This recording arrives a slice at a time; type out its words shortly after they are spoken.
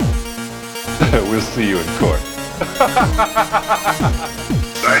We'll see you in court.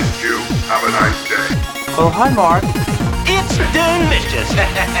 Thank you. Have a nice day. Oh, hi, Mark. It's delicious.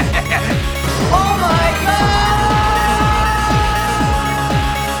 Oh my God!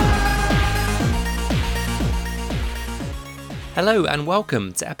 Hello and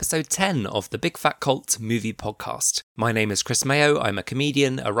welcome to episode 10 of the Big Fat Cult Movie Podcast. My name is Chris Mayo. I'm a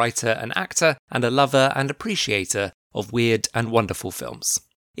comedian, a writer, an actor, and a lover and appreciator of weird and wonderful films.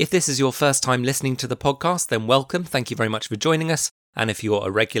 If this is your first time listening to the podcast, then welcome. Thank you very much for joining us. And if you're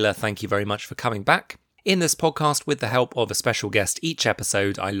a regular, thank you very much for coming back. In this podcast, with the help of a special guest each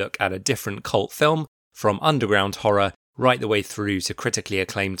episode, I look at a different cult film, from underground horror right the way through to critically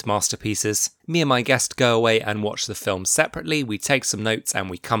acclaimed masterpieces. Me and my guest go away and watch the film separately. We take some notes and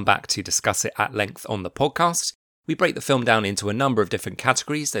we come back to discuss it at length on the podcast. We break the film down into a number of different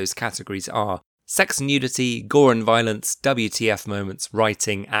categories. Those categories are sex and nudity, gore and violence, WTF moments,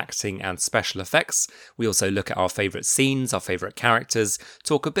 writing, acting, and special effects. We also look at our favourite scenes, our favourite characters,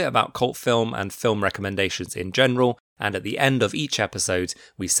 talk a bit about cult film and film recommendations in general, and at the end of each episode,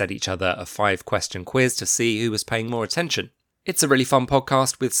 we set each other a 5-question quiz to see who was paying more attention. It's a really fun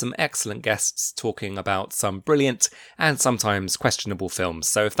podcast with some excellent guests talking about some brilliant and sometimes questionable films.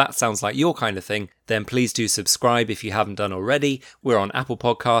 So if that sounds like your kind of thing, then please do subscribe if you haven't done already. We're on Apple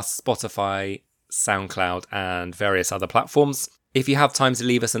Podcasts, Spotify, SoundCloud, and various other platforms. If you have time to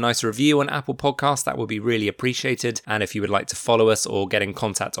leave us a nice review on Apple Podcasts, that would be really appreciated. And if you would like to follow us or get in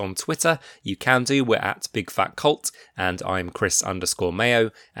contact on Twitter, you can do. We're at Big Fat Cult, and I'm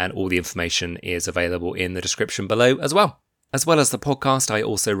Chris_Mayo, and all the information is available in the description below as well. As well as the podcast, I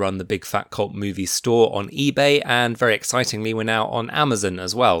also run the Big Fat Cult Movie store on eBay, and very excitingly, we're now on Amazon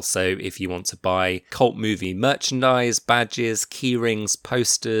as well. So if you want to buy cult movie merchandise, badges, keyrings,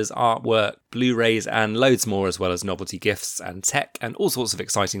 posters, artwork, Blu-rays, and loads more, as well as novelty gifts and tech and all sorts of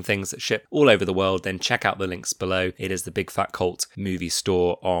exciting things that ship all over the world, then check out the links below. It is the Big Fat Cult Movie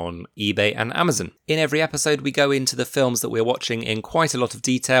store on eBay and Amazon. In every episode, we go into the films that we're watching in quite a lot of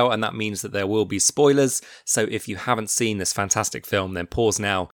detail, and that means that there will be spoilers. So if you haven't seen this fantastic film, then pause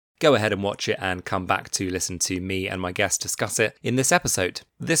now, go ahead and watch it, and come back to listen to me and my guest discuss it in this episode.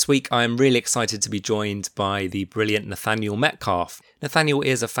 This week, I am really excited to be joined by the brilliant Nathaniel Metcalfe. Nathaniel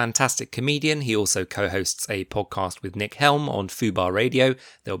is a fantastic comedian. He also co-hosts a podcast with Nick Helm on Fubar Radio.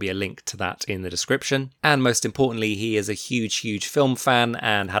 There'll be a link to that in the description. And most importantly, he is a huge film fan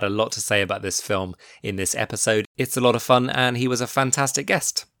and had a lot to say about this film in this episode. It's a lot of fun, and he was a fantastic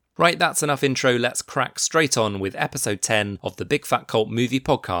guest. Right, that's enough intro. Let's crack straight on with episode 10 of the Big Fat Cult Movie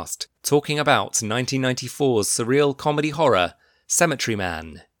Podcast, talking about 1994's surreal comedy horror, Cemetery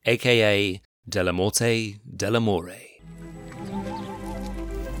Man, aka Della Morte Dell'Amore.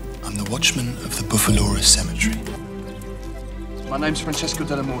 I'm the watchman of the Buffalora Cemetery. My name's Francesco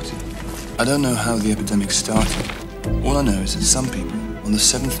Della Morte. I don't know how the epidemic started. All I know is that some people, on the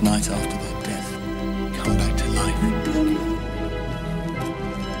 7th night after their death, come back to life.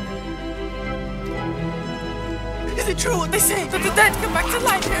 Is it true what they say, that the dead come back to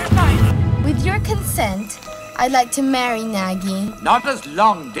life here at night? With your consent, I'd like to marry Nagy. Not as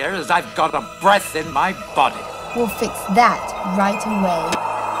long, dear, as I've got a breath in my body. We'll fix that right away.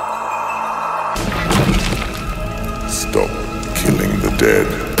 Stop killing the dead.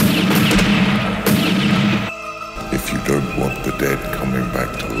 If you don't want the dead coming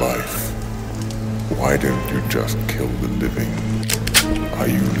back to life, why don't you just kill the living? Are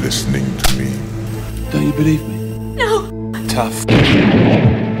you listening to me? Don't you believe me? No. Tough.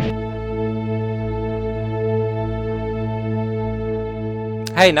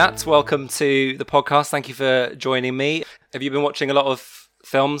 Hey Nat, welcome to the podcast. Thank you for joining me. Have you been watching a lot of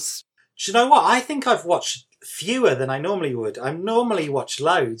films? Do you know what? I think I've watched fewer than I normally would. I normally watch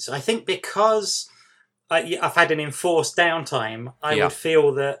loads. I think because I've had an enforced downtime, I would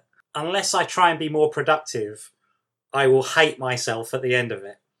feel that unless I try and be more productive, I will hate myself at the end of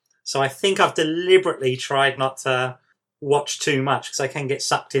it. So I think I've deliberately tried not to watch too much because I can get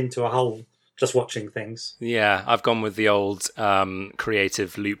sucked into a hole just watching things. Yeah, I've gone with the old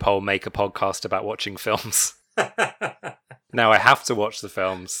creative loophole, make a podcast about watching films. Now I have to watch the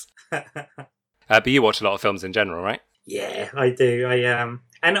films. But you watch a lot of films in general, right? Yeah, I do.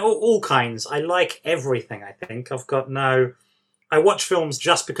 And all kinds. I like everything, I think. I watch films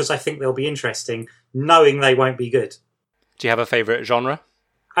just because I think they'll be interesting, knowing they won't be good. Do you have a favourite genre?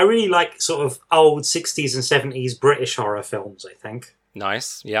 I really like sort of old 60s and 70s British horror films, I think.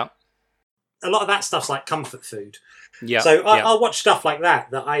 Nice, yeah. A lot of that stuff's like comfort food. Yeah. So I'll watch stuff like that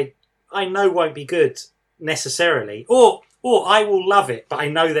I know won't be good necessarily. Or I will love it, but I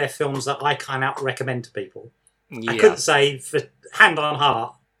know they're films that I can't out recommend to people. Yeah. I couldn't say, for hand on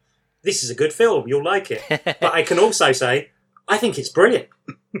heart, this is a good film, you'll like it. But I can also say, I think it's brilliant.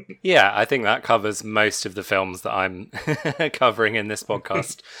 Yeah, I think that covers most of the films that I'm covering in this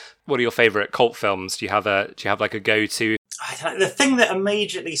podcast. What are your favourite cult films? Do you have like a go-to? The thing that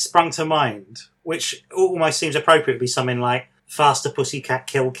immediately sprung to mind, which almost seems appropriate, would be something like Faster Pussycat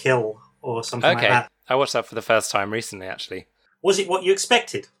Kill Kill or something like that. I watched that for the first time recently, actually. Was it what you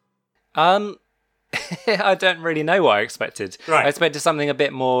expected? I don't really know what I expected. Right. I expected something a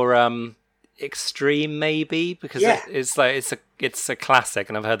bit more extreme, maybe, because it's a classic,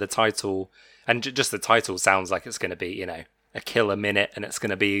 and I've heard the title, and just the title sounds like it's going to be, a kill a minute, and it's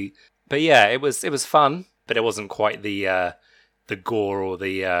going to be. But yeah, it was fun, but it wasn't quite the gore or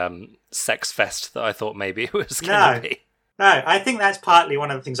the sex fest that I thought maybe it was going to be. No, I think that's partly one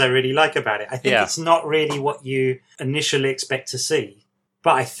of the things I really like about it. I think it's not really what you initially expect to see,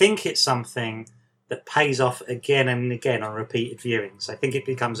 but I think it's something that pays off again and again on repeated viewings. I think it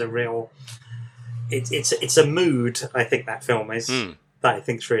becomes a real... It's a mood, I think, that film is, that I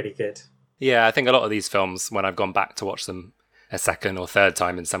think's really good. Yeah, I think a lot of these films, when I've gone back to watch them a second or third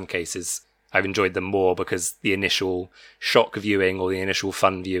time in some cases, I've enjoyed them more because the initial shock viewing or the initial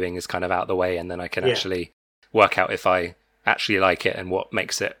fun viewing is kind of out the way, and then I can actually work out if I actually like it and what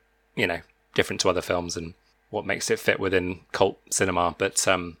makes it, different to other films and what makes it fit within cult cinema. But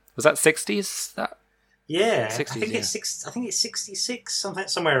was that 60s? Yeah, 60s, I think it's 66,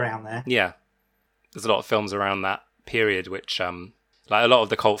 somewhere around there. Yeah, there's a lot of films around that period, which like a lot of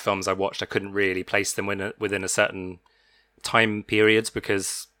the cult films I watched, I couldn't really place them within a certain time periods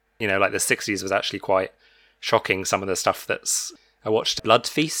because like the 60s was actually quite shocking. Some of the stuff I watched Blood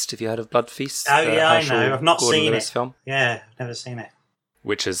Feast. Have you heard of Blood Feast? Oh yeah, I know. I've not seen it. Film, yeah, I've never seen it.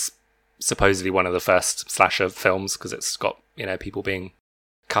 Which is supposedly one of the first slasher films because it's got people being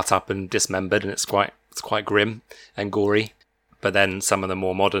cut up and dismembered, and it's quite grim and gory. But then some of the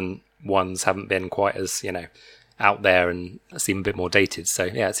more modern ones haven't been quite as out there and seem a bit more dated. So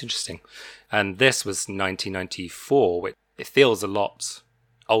yeah, it's interesting. And this was 1994, which it feels a lot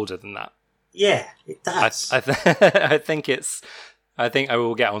older than that. Yeah, it does. I think I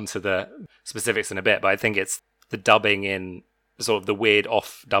will get onto the specifics in a bit, but I think it's the dubbing in sort of the weird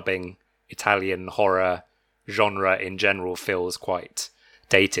off-dubbing Italian horror genre in general feels quite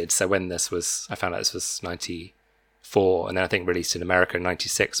dated. So when I found out this was 94, and then I think released in America in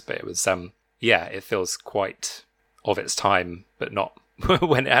 96, but it was, it feels quite of its time, but not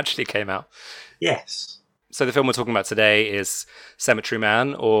when it actually came out. Yes. So the film we're talking about today is Cemetery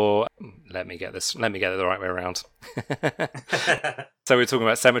Man, or let me get it the right way around. So we're talking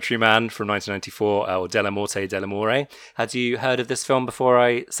about Cemetery Man from 1994, or Della Morte Dell'Amore. Had you heard of this film before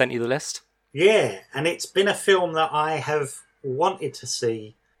I sent you the list? Yeah, and it's been a film that I have wanted to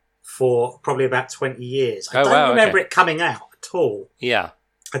see for probably about 20 years. I don't remember it coming out at all. Yeah.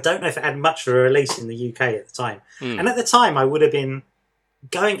 I don't know if it had much of a release in the UK at the time. And at the time, I would have been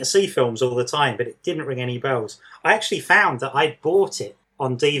going to see films all the time, but it didn't ring any bells. I actually found that I'd bought it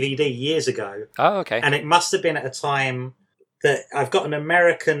on DVD years ago. Oh, okay. And it must have been at a time that I've got an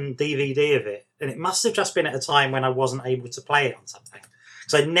American DVD of it, and it must have just been at a time when I wasn't able to play it on something.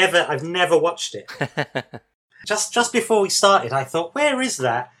 Because I've never watched it. Just before we started, I thought, where is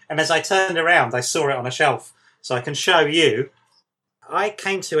that? And as I turned around, I saw it on a shelf. So I can show you. I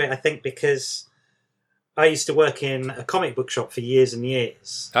came to it, I think, because I used to work in a comic book shop for years and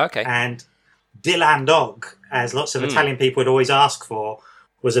years. Okay. And Dylan Dog, as lots of Italian people would always ask for,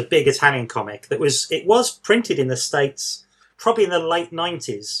 was a big Italian comic that was printed in the States probably in the late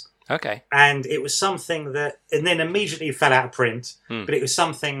 90s. Okay. And it was something that, and then immediately fell out of print, but it was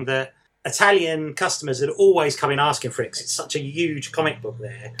something that Italian customers had always come in asking for it because it's such a huge comic book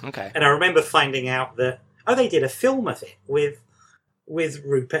there. Okay. And I remember finding out that, they did a film of it with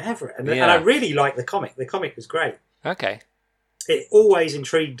Rupert Everett. And I really liked the comic. The comic was great. Okay. It always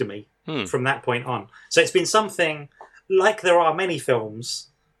intrigued me from that point on. So it's been something, like there are many films,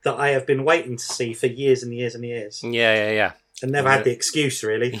 that I have been waiting to see for years and years and years. Yeah. And never had the excuse,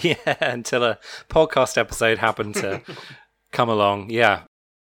 really. Yeah, until a podcast episode happened to come along. Yeah.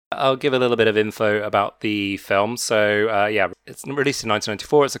 I'll give a little bit of info about the film. So, it's released in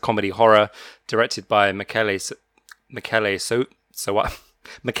 1994. It's a comedy horror directed by Michele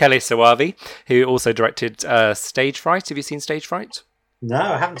Soavi, who also directed Stage Fright. Have you seen Stage Fright? No,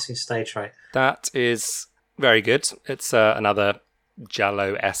 I haven't seen Stage Fright. That is very good. It's another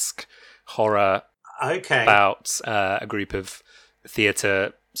Giallo-esque horror about a group of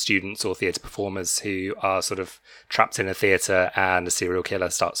theatre students or theatre performers who are sort of trapped in a theatre and a serial killer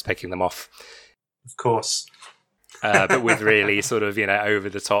starts picking them off. Of course. But with really sort of,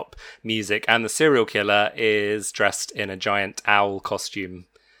 over-the-top music. And the serial killer is dressed in a giant owl costume.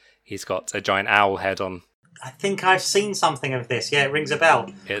 He's got a giant owl head on. I think I've seen something of this. Yeah, it rings a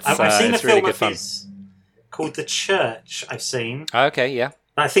bell. I've seen a really film good of fun. his called The Church, I've seen. Okay, yeah.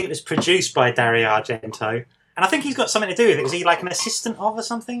 I think it was produced by Dario Argento. And I think he's got something to do with it. Was he like an assistant of or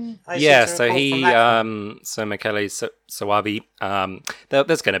something? So Metcalfe Soavi.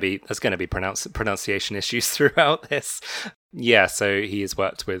 There's going to be pronunciation issues throughout this. Yeah, so he has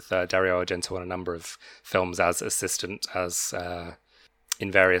worked with Dario Argento on a number of films as assistant, as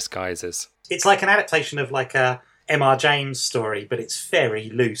in various guises. It's like an adaptation of like a M.R. James story, but it's very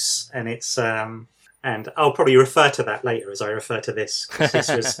loose, and it's and I'll probably refer to that later as I refer to this. 'Cause this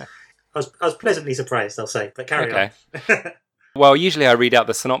was. I was pleasantly surprised, I'll say, but carry on. Well, usually I read out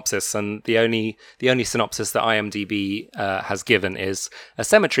the synopsis, and the only synopsis that IMDb has given is a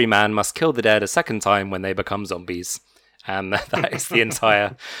cemetery man must kill the dead a second time when they become zombies. And that is the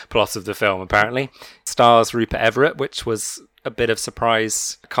entire plot of the film, apparently. Stars Rupert Everett, which was a bit of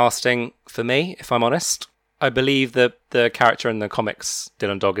surprise casting for me, if I'm honest. I believe that the character in the comics,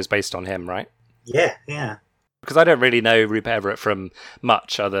 Dylan Dog, is based on him, right? Yeah. Because I don't really know Rupert Everett from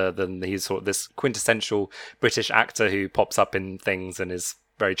much other than he's sort of this quintessential British actor who pops up in things and is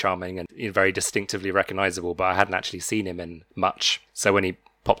very charming and very distinctively recognisable, but I hadn't actually seen him in much. So when he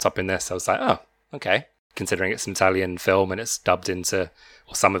popped up in this, I was like, oh, okay. Considering it's an Italian film and it's dubbed into,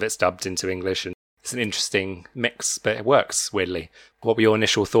 or some of it's dubbed into English, and it's an interesting mix, but it works, weirdly. What were your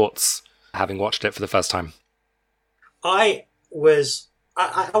initial thoughts having watched it for the first time? I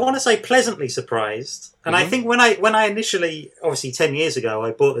want to say pleasantly surprised. And I think when I initially, obviously 10 years ago,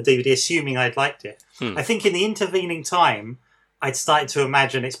 I bought the DVD assuming I'd liked it. I think in the intervening time, I'd started to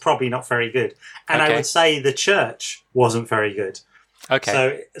imagine it's probably not very good. And I would say The Church wasn't very good.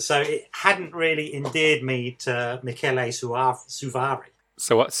 Okay. So it hadn't really endeared me to Michele Soavi.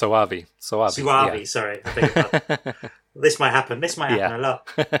 Soavi, yeah. Sorry. I beg your pardon. This might happen a lot.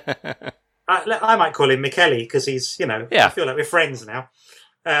 I might call him Michele because he's, I feel like we're friends now.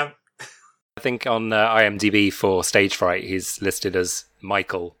 I think on IMDb for Stage Fright, he's listed as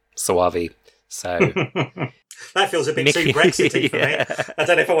Michael Soavi. So that feels a bit too Brexity for me. I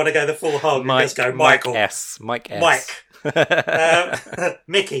don't know if I want to go the full hog and just go Michael. Mike S. Mike.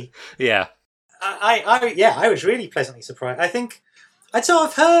 Mickey. Yeah. I was really pleasantly surprised. I think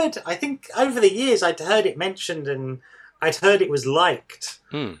over the years I'd heard it mentioned and I'd heard it was liked.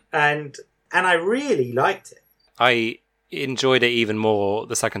 And I really liked it. I enjoyed it even more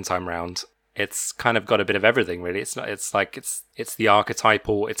the second time round. It's kind of got a bit of everything, really. It's the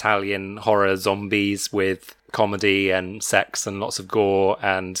archetypal Italian horror zombies with comedy and sex and lots of gore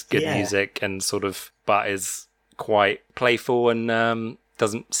and good music and but is quite playful and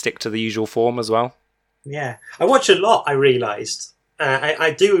doesn't stick to the usual form as well. Yeah. I watch a lot, I realised.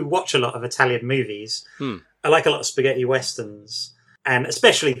 I do watch a lot of Italian movies. I like a lot of spaghetti westerns and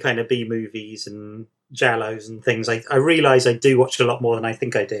especially kind of B movies and giallos and things. I realise I do watch a lot more than I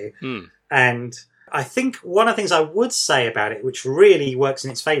think I do. And I think one of the things I would say about it, which really works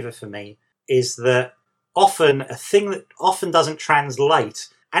in its favour for me, is that often a thing that often doesn't translate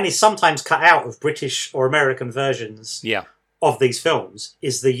and is sometimes cut out of British or American versions of these films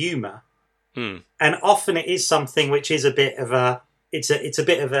is the humour. And often it is something which is a bit of a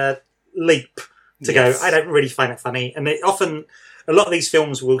leap to go, I don't really find it funny. And a lot of these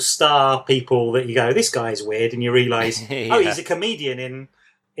films will star people that you go, this guy's weird, and you realise, he's a comedian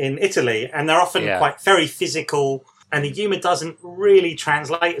in Italy, and they're often quite very physical, and the humour doesn't really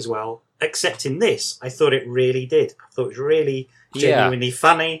translate as well, except in this. I thought it really did. I thought it was really genuinely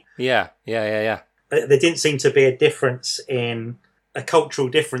funny. Yeah. There didn't seem to be a cultural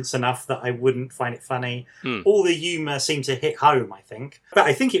difference enough that I wouldn't find it funny. All the humour seemed to hit home, I think. But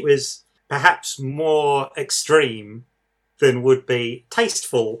I think it was perhaps more extreme than would be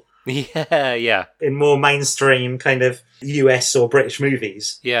tasteful. Yeah. In more mainstream kind of US or British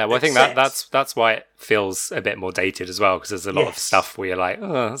movies. Yeah, well, I think that's why it feels a bit more dated as well, because there's a lot of stuff where you're like,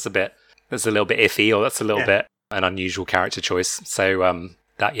 oh, that's a little bit iffy, or that's a little bit an unusual character choice. So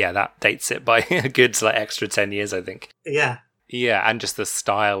that dates it by a good extra 10 years, I think. Yeah. Yeah, and just the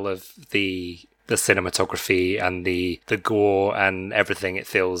style of the cinematography and the gore and everything, it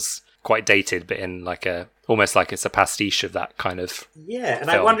feels quite dated, but in almost like it's a pastiche of that kind of and film.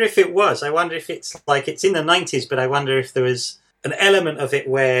 I wonder if it's it's in the 90s, but I wonder if there was an element of it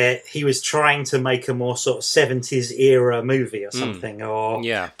where he was trying to make a more sort of 70s era movie or something,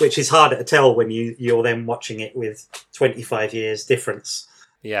 which is harder to tell when you're then watching it with 25 years difference.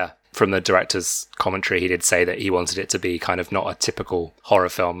 Yeah. From the director's commentary, he did say that he wanted it to be kind of not a typical horror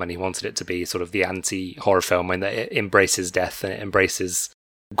film, and he wanted it to be sort of the anti-horror film when it embraces death and it embraces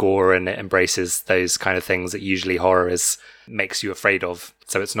gore, and it embraces those kind of things that usually horror makes you afraid of.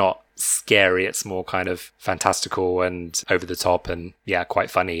 So it's not scary, it's more kind of fantastical and over the top and quite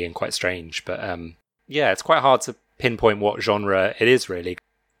funny and quite strange. But it's quite hard to pinpoint what genre it is really.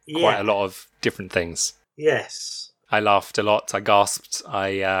 Quite a lot of different things. Yes. I laughed a lot, I gasped,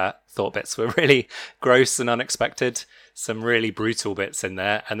 I thought bits were really gross and unexpected. Some really brutal bits in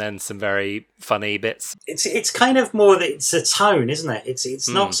there, and then some very funny bits. It's kind of more that it's a tone, isn't it? It's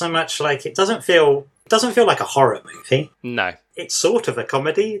not so much like it doesn't feel like a horror movie. No, it's sort of a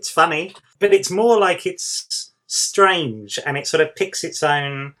comedy. It's funny, but it's more like it's strange, and it sort of picks its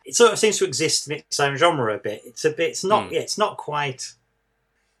own. It sort of seems to exist in its own genre a bit. It's not quite.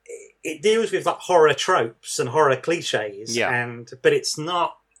 It deals with like horror tropes and horror cliches, but it's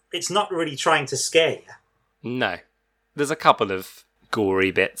not really trying to scare you. No. There's a couple of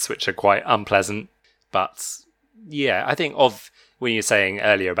gory bits which are quite unpleasant, but I think of when you're saying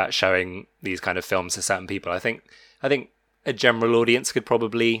earlier about showing these kind of films to certain people, I think a general audience could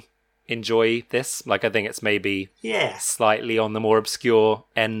probably enjoy this. Like, I think it's maybe slightly on the more obscure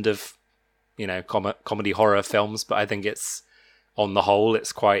end of, comedy horror films, but I think it's, on the whole,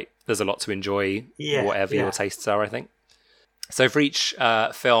 there's a lot to enjoy, whatever your tastes are, I think. So for each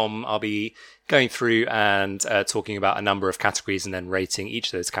film, I'll be going through and talking about a number of categories and then rating each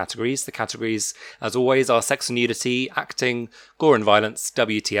of those categories. The categories, as always, are sex and nudity, acting, gore and violence,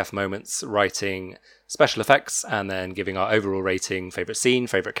 WTF moments, writing, special effects, and then giving our overall rating, favourite scene,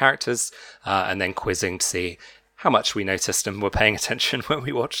 favourite characters, and then quizzing to see how much we noticed and were paying attention when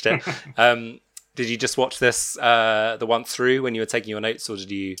we watched it. Did you just watch this the once through when you were taking your notes, or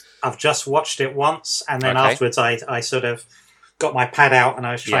did you... I've just watched it once, and then afterwards I sort of got my pad out and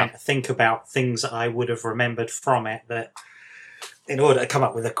I was trying to think about things that I would have remembered from it that in order to come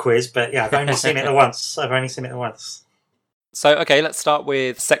up with a quiz. But I've only seen it the once. So, okay, let's start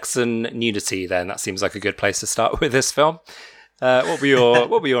with sex and nudity then. That seems like a good place to start with this film. What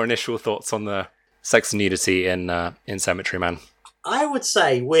were your initial thoughts on the sex and nudity in Cemetery Man? I would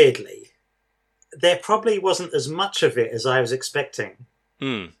say, weirdly, there probably wasn't as much of it as I was expecting.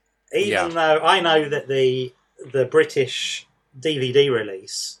 Even though I know that the British DVD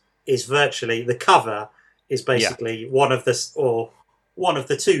release is virtually, the cover is basically one of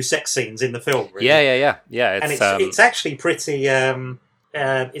the two sex scenes in the film. Really. Yeah. It's actually pretty.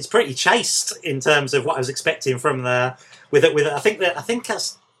 It's pretty chaste in terms of what I was expecting from the. I think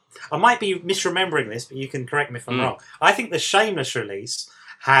that's. I might be misremembering this, but you can correct me if I'm wrong. I think the Shameless release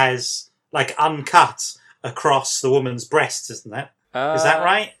has like uncut across the woman's breasts, isn't it? Is that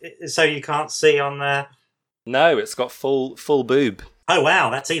right? So you can't see on the. No, it's got full boob. Oh wow,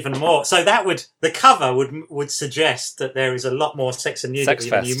 that's even more. So the cover would suggest that there is a lot more sex and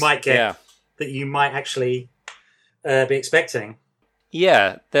nudity than you might get, that you might actually be expecting.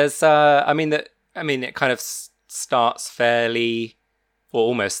 Yeah, there's. It kind of starts fairly, or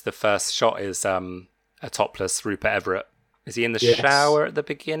almost the first shot is a topless Rupert Everett. Is he in the shower at the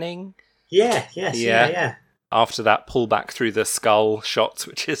beginning? Yeah. After that pull back through the skull shot,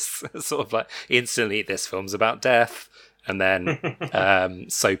 which is sort of like instantly this film's about death, and then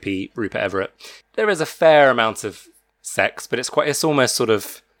soapy Rupert Everett. There is a fair amount of sex, but it's almost sort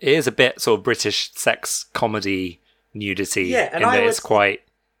of, it is a bit sort of British sex comedy nudity, it's quite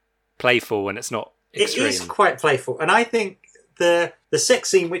playful and it's not extreme. It is quite playful, and I think the sex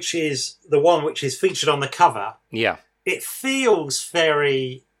scene, which is the one which is featured on the cover, it feels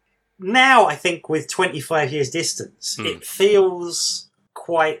very. Now, I think with 25 years distance, it feels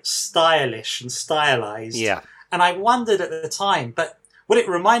quite stylish and stylized. Yeah. And I wondered at the time, but what it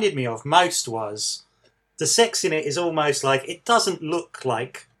reminded me of most was the sex in it is almost like, it doesn't look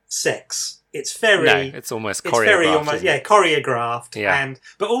like sex. It's very... No, it's almost choreographed. Choreographed. Yeah.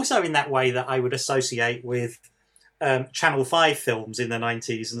 But also in that way that I would associate with Channel 5 films in the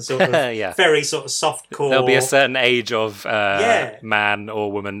 90s and sort of very sort of softcore. There'll be a certain age of man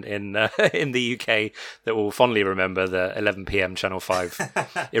or woman in the UK that will fondly remember the 11 p.m. Channel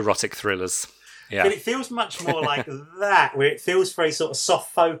 5 erotic thrillers. Yeah. But it feels much more like that, where it feels very sort of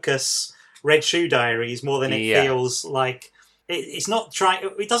soft focus Red Shoe Diaries more than it feels like it's not trying.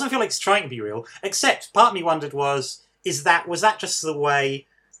 It doesn't feel like it's trying to be real. Except part of me wondered was that just the way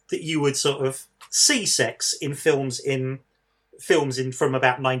that you would sort of see sex in films from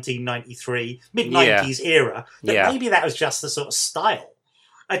about 1993, mid-90s era, that maybe that was just the sort of style.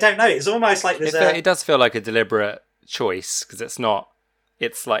 I don't know. It's almost like it does feel like a deliberate choice, because it's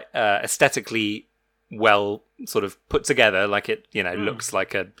like aesthetically well sort of put together, like it, looks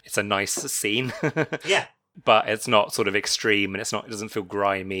like it's a nice scene. But it's not sort of extreme, and it doesn't feel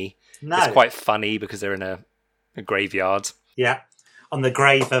grimy. No. It's quite funny because they're in a graveyard. Yeah. on the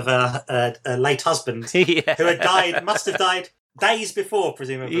grave of a late husband who must have died days before,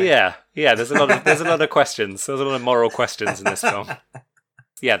 presumably. Yeah. There's a lot of questions. There's a lot of moral questions in this film.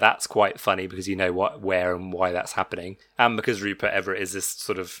 Yeah, that's quite funny because you know where and why that's happening, and because Rupert Everett is this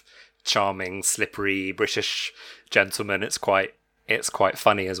sort of charming, slippery British gentleman. It's quite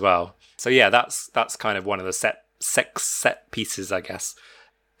funny as well. So yeah, that's kind of one of the set pieces, I guess.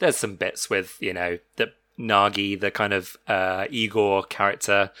 There's some bits with, you know, the Nagi, the kind of Igor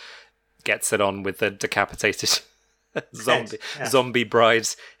character, gets it on with the decapitated zombie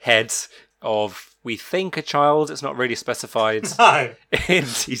bride's head of, we think, a child. It's not really specified. No.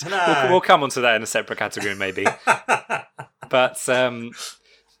 Indeed. No. We'll come onto that in a separate category, maybe. But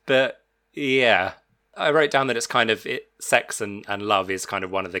yeah, I wrote down that it's kind of sex and love is kind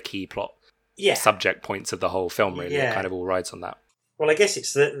of one of the key plot subject points of the whole film. Really, it kind of all rides on that. Well, I guess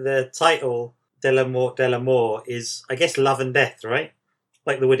it's the title De l'Amour is, I guess, love and death, right?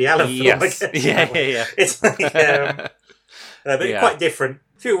 Like the Woody Allen film. Yes. I guess. Yeah. It's like, but quite different.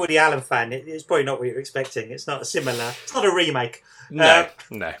 If you're a Woody Allen fan, it's probably not what you're expecting. It's not it's not a remake. No.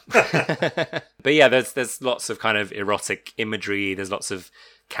 But yeah, there's lots of kind of erotic imagery. There's lots of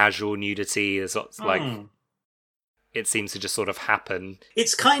casual nudity. There's lots it seems to just sort of happen.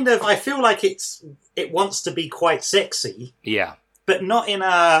 It's kind of, I feel like it wants to be quite sexy. Yeah. But not in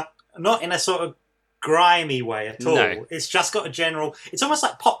a sort of grimy way at all. No. It's just got a general, it's almost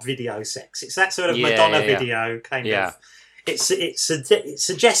like pop video sex. It's that sort of Madonna video kind of. It's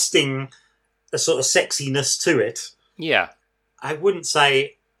suggesting a sort of sexiness to it. Yeah. I wouldn't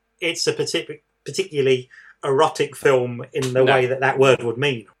say it's a particularly erotic film in the way that word would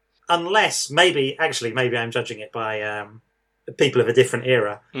mean. Unless, maybe I'm judging it by people of a different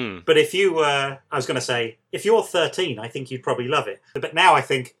era. But if you were, I was going to say, if you're 13, I think you'd probably love it. But now I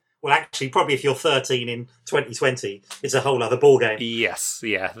think, well, actually, probably if you're 13 in 2020, it's a whole other ballgame. Yes,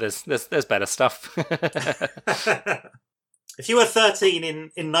 yeah, there's better stuff. If you were 13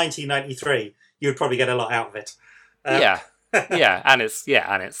 in 1993, you would probably get a lot out of it. Yeah, and it's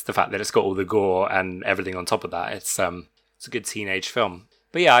the fact that it's got all the gore and everything on top of that. It's a good teenage film.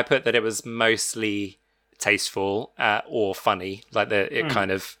 But yeah, I put that it was mostly tasteful or funny. Like it kind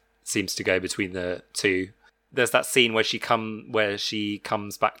of seems to go between the two. There's that scene where she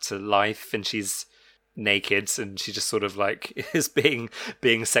comes back to life and she's naked and she just sort of like is being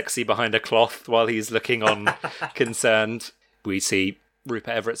sexy behind a cloth while he's looking on concerned. We see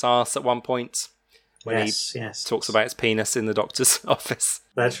Rupert Everett's arse at one point when he talks about his penis in the doctor's office.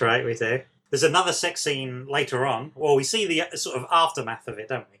 That's right, we do. There's another sex scene later on. Well, we see the sort of aftermath of it,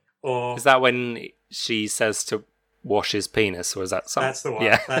 don't we? Or is that when she says to wash his penis, or is that something? That's the one.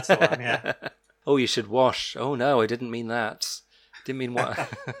 Yeah. That's the one, yeah. Oh, you should wash. Oh, no, I didn't mean that. Didn't mean what?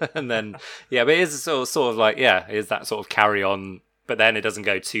 And then, but it is sort of like, it is that sort of carry on, but then it doesn't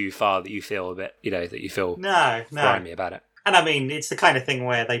go too far that you feel a bit, that you feel grimy about it. And I mean, it's the kind of thing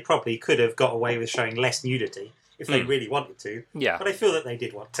where they probably could have got away with showing less nudity if they really wanted to. Yeah. But I feel that they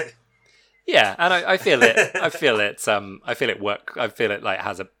did want to. Yeah, and I feel it. I feel it work. I feel it like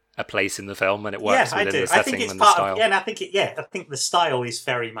has a place in the film, and it works within the setting and the style. And I think the style is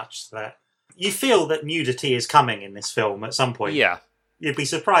very much that. You feel that nudity is coming in this film at some point. Yeah, you'd be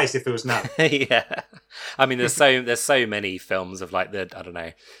surprised if there was none. Yeah, I mean, there's so many films of like the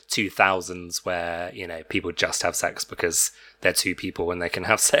 2000s where people just have sex because they're two people and they can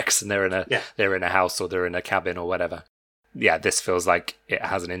have sex and they're in a house or they're in a cabin or whatever. Yeah, this feels like it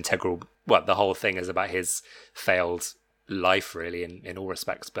has an integral. Well, the whole thing is about his failed life, really, in all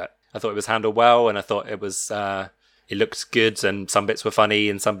respects. But I thought it was handled well, and I thought it was. It looked good, and some bits were funny,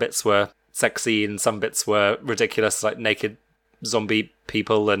 and some bits were sexy, and some bits were ridiculous, like naked zombie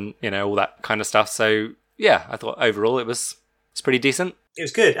people, and all that kind of stuff. So yeah, I thought overall it's pretty decent. It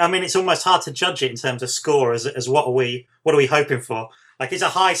was good. I mean, it's almost hard to judge it in terms of score as what are we hoping for? Like, it's a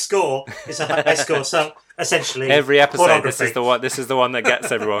high score. It's a high score. So essentially, every episode, this is the one that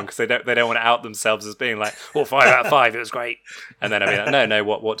gets everyone because they don't want to out themselves as being like, 5 out of 5, it was great. And then I mean, no,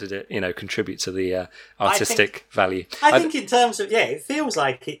 what did it contribute to the artistic value? I think in terms of it feels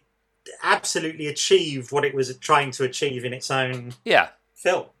like it absolutely achieved what it was trying to achieve in its own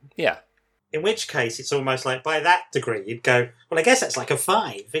film. Yeah. In which case, it's almost like by that degree, you'd go, well, I guess that's like a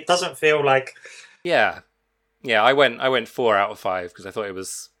 5. It doesn't feel like. Yeah. Yeah, I went 4 out of 5 because I thought it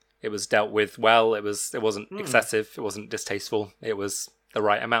was dealt with well. It wasn't excessive. It wasn't distasteful. It was the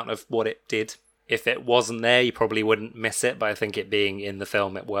right amount of what it did. If it wasn't there, you probably wouldn't miss it. But I think it being in the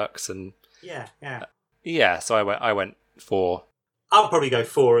film, it works. And yeah. So I went 4. I'll probably go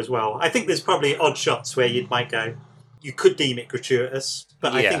 4 as well. I think there's probably odd shots where you might go, you could deem it gratuitous,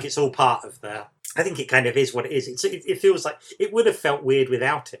 but I think it's all part of I think it kind of is what it is. It feels like it would have felt weird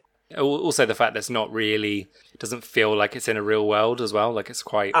without it. Also, the fact that it's not really, it doesn't feel like it's in a real world as well. Like it's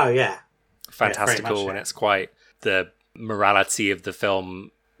quite fantastical, much, and it's quite, the morality of the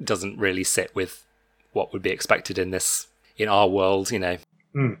film doesn't really sit with what would be expected in our world, you know.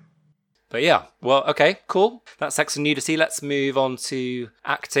 But yeah, well, okay, cool. That's sex and nudity. Let's move on to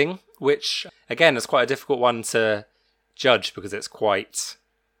acting, which again is quite a difficult one to judge because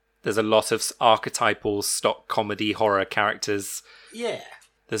there's a lot of archetypal stock comedy horror characters. Yeah.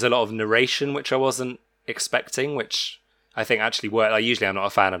 There's a lot of narration, which I wasn't expecting, which I think actually worked. Usually I'm not a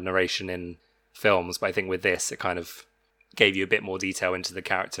fan of narration in films, but I think with this, it kind of gave you a bit more detail into the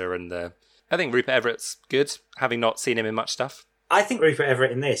character. And I think Rupert Everett's good, having not seen him in much stuff. I think Rupert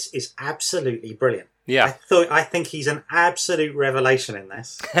Everett in this is absolutely brilliant. Yeah. I think he's an absolute revelation in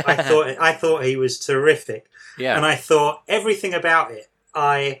this. I thought he was terrific. Yeah. And I thought everything about it,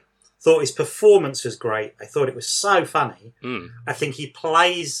 I thought his performance was great. I thought it was so funny. I think he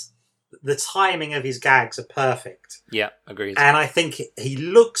plays, the timing of his gags are perfect. Yeah, agreed. And I think he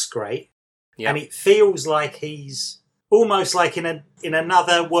looks great. Yeah. And it feels like he's almost like in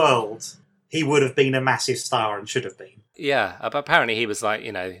another world, he would have been a massive star and should have been. Yeah, apparently he was like,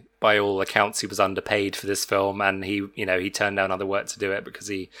 by all accounts, he was underpaid for this film, and he turned down other work to do it because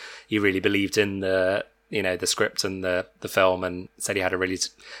he really believed in the script and the film, and said he had a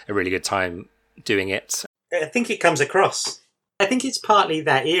really good time doing it. I think it comes across. I think it's partly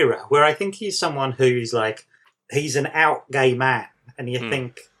that era where I think he's someone who's like, he's an out gay man, and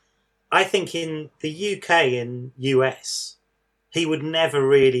I think in the UK and US, he would never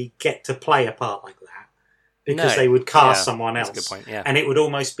really get to play a part like that because they would cast someone else. That's a good point, yeah. And it would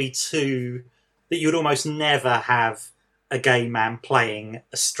almost be that you would almost never have a gay man playing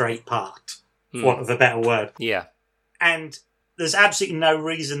a straight part, for want of a better word. Yeah. And there's absolutely no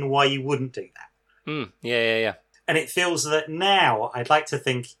reason why you wouldn't do that. Yeah. And it feels that now, I'd like to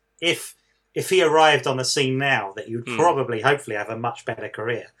think, if he arrived on the scene now, that you'd probably, hopefully, have a much better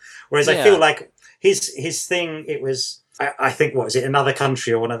career. Whereas I feel like his thing, it was, I think, what is it, Another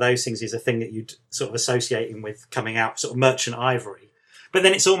Country or one of those things is a thing that you'd sort of associate him with coming out, sort of Merchant Ivory. But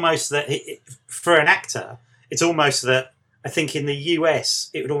then it's almost that, for an actor, it's almost that, I think in the US,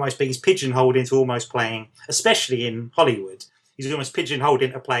 it would almost be he's pigeonholed into almost playing, especially in Hollywood, he's almost pigeonholed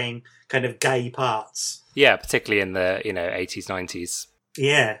into playing kind of gay parts. Yeah, particularly in the 80s, 90s.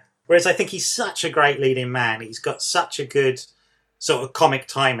 Yeah. Whereas I think he's such a great leading man. He's got such a good sort of comic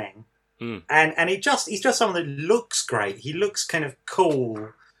timing. And he's just someone that looks great. He looks kind of cool.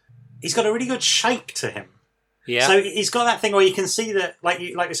 He's got a really good shape to him. Yeah. So he's got that thing where you can see that, like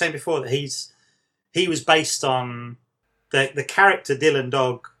you were saying before, that he was based on the character Dylan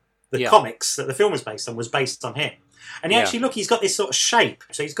Dog, the comics that the film was based on him. And he's got this sort of shape.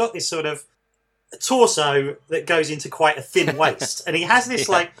 So he's got this sort of torso that goes into quite a thin waist. And he has this,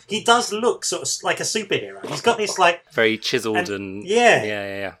 he does look sort of like a superhero. He's got this, very chiseled and...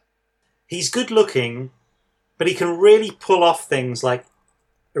 Yeah. He's good looking, but he can really pull off things like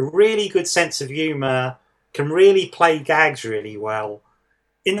a really good sense of humour, can really play gags really well,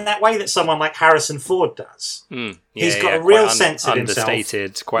 in that way that someone like Harrison Ford does. He's got a real sense of himself.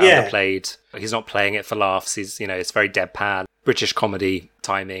 Understated, quite underplayed. He's not playing it for laughs. He's, it's very deadpan. British comedy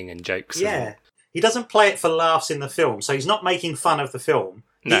timing and jokes. Yeah. He doesn't play it for laughs in the film, so he's not making fun of the film.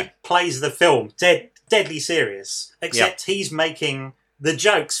 No. He plays the film deadly serious, except he's making... The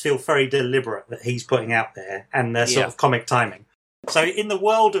jokes feel very deliberate that he's putting out there, and the sort of comic timing. So in the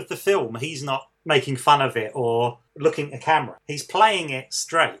world of the film, he's not making fun of it or looking at the camera. He's playing it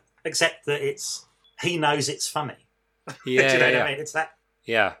straight, except that he knows it's funny. Yeah, Do you know what I mean? It's that.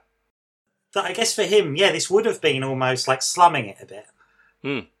 Yeah. But I guess for him, this would have been almost like slumming it a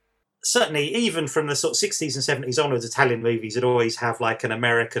bit. Certainly, even from the sort of 60s and 70s onwards, Italian movies would always have like an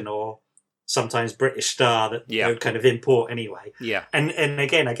American or sometimes British star that they would kind of import anyway. Yeah. And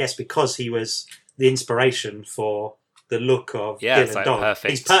again, I guess because he was the inspiration for the look of Dylan Dog. Perfect.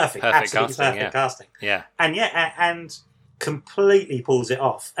 He's perfect. Absolutely casting, perfect casting. Yeah. And completely pulls it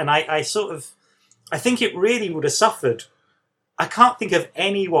off. And I think it really would have suffered. I can't think of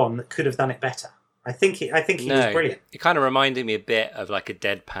anyone that could have done it better. I think he was brilliant. It kind of reminded me a bit of like a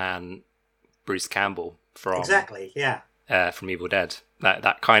deadpan Bruce Campbell from from Evil Dead.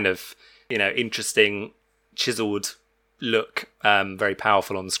 That kind of interesting, chiseled look, very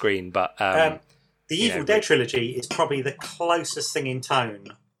powerful on the screen. But the Evil Dead trilogy is probably the closest thing in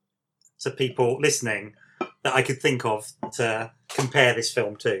tone to people listening that I could think of to compare this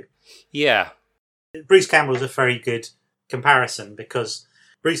film to. Yeah, Bruce Campbell's a very good comparison because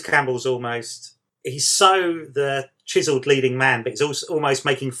Bruce Campbell's he's so the chiseled leading man, but he's also almost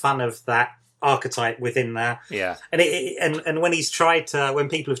making fun of that archetype within there. Yeah. And when when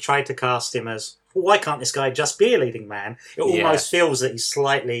people have tried to cast him as, well, why can't this guy just be a leading man? It almost feels that he's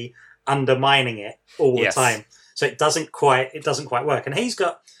slightly undermining it all the time. So it doesn't quite work. And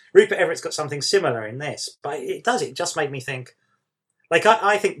Rupert Everett's got something similar in this, but it just made me think, like,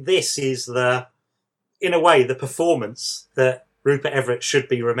 I think this is in a way, the performance that Rupert Everett should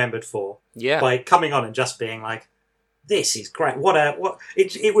be remembered for. Yeah. By coming on and just being like, this is great.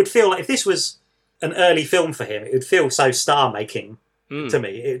 It would feel like if this was an early film for him, it would feel so star-making to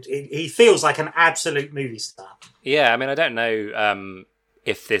me. He feels like an absolute movie star. Yeah, I mean, I don't know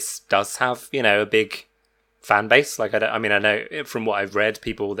if this does have, a big fan base. Like, I know from what I've read,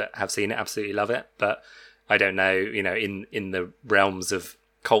 people that have seen it absolutely love it, but I don't know, in the realms of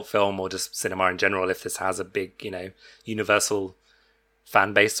cult film or just cinema in general, if this has a big, universal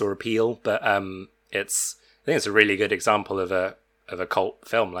fan base or appeal. But I think it's a really good example of a cult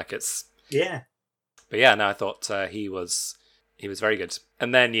film. Like, it's But yeah, no, I thought he was very good.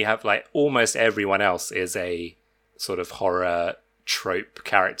 And then you have, like, almost everyone else is a sort of horror trope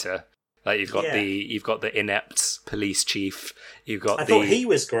character. Like, you've got the inept police chief. I thought he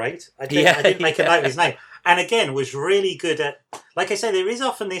was great. I didn't make a note of his name. And again, was really good at, like I say, there is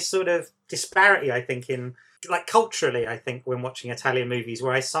often this sort of disparity, I think, in, like, culturally, I think, when watching Italian movies,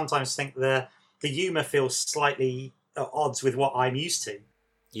 where I sometimes think the humour feels slightly at odds with what I'm used to.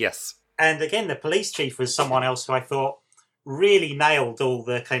 Yes. And again, the police chief was someone else who I thought really nailed all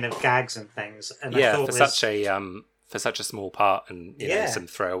the kind of gags and things. And I thought for such a small part, and some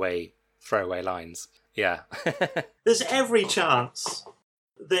throwaway lines. Yeah. There's every chance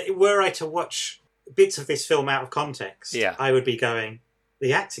that were I to watch bits of this film out of context, I would be going,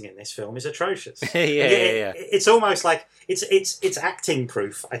 the acting in this film is atrocious. It's almost like it's acting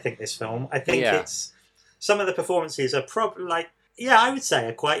proof, I think, this film. I think it's some of the performances are probably like, I would say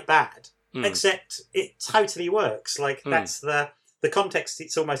are quite bad. Except it totally works. Like, that's the context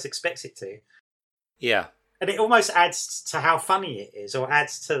it's almost expects it to. Yeah. And it almost adds to how funny it is, or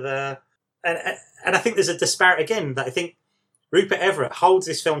adds to the... And I think there's a disparity again, that I think Rupert Everett holds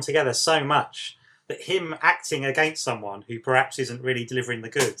this film together so much that him acting against someone who perhaps isn't really delivering the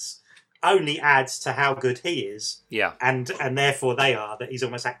goods only adds to how good he is. Yeah. And therefore they are, that he's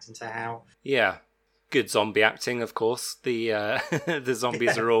almost acting to how... Yeah. Good zombie acting, of course. The the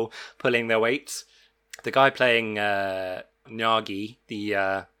zombies are all pulling their weight. The guy playing Nyagi,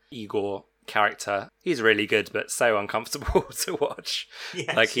 the Igor character, he's really good, but so uncomfortable to watch.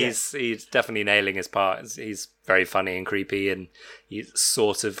 He's definitely nailing his part. He's very funny and creepy, and he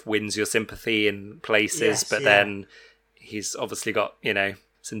sort of wins your sympathy in places, then he's obviously got,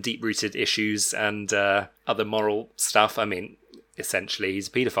 some deep-rooted issues and other moral stuff. I mean, essentially, he's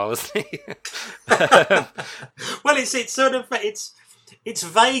a paedophile, isn't he? Well, it's sort of it's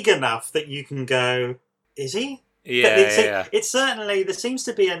vague enough that you can go, is he? Yeah. It's certainly, there seems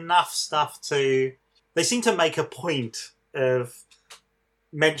to be enough stuff they seem to make a point of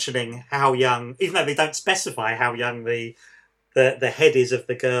mentioning how young, even though they don't specify how young the head is of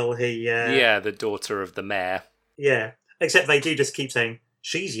the girl he... the daughter of the mayor. Yeah, except they do just keep saying,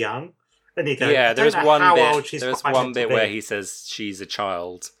 she's young. And you go, there's one bit where he says she's a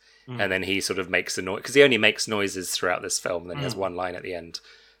child, and then he sort of makes a noise, because he only makes noises throughout this film, and then he has one line at the end.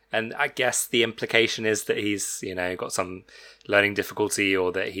 And I guess the implication is that he's, got some learning difficulty,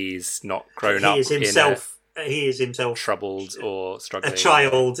 or that he's not grown up. He is himself troubled or struggling. A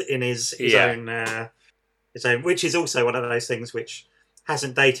child in his own, which is also one of those things which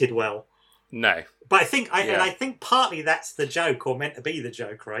hasn't dated well. No, but I think partly that's the joke, or meant to be the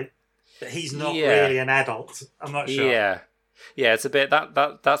joke, right? That he's not really an adult. I'm not sure. Yeah, it's a bit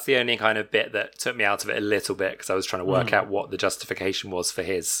that's the only kind of bit that took me out of it a little bit, because I was trying to work out what the justification was for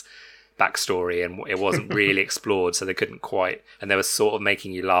his backstory, and it wasn't really explored, so they couldn't quite. And they were sort of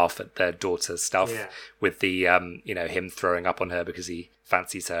making you laugh at their daughter's stuff with the him throwing up on her because he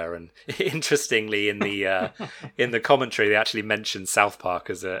fancies her. And interestingly, in the commentary, they actually mention South Park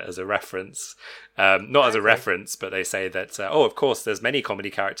as a reference. Not as a reference, but they say that of course, there's many comedy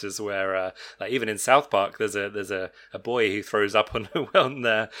characters where like even in South Park, there's a boy who throws up on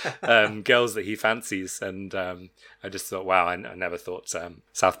girls that he fancies. And I just thought, wow, I never thought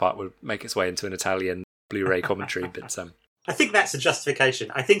South Park would make its way into an Italian Blu-ray commentary. But I think that's a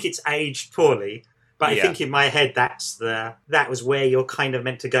justification. I think it's aged poorly. But I think in my head, that was where you're kind of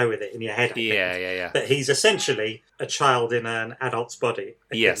meant to go with it in your head. I think. That he's essentially a child in an adult's body.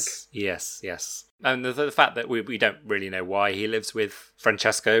 Yes. And the fact that we don't really know why he lives with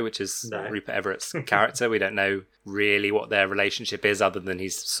Francesco, which is Rupert Everett's character. We don't know really what their relationship is, other than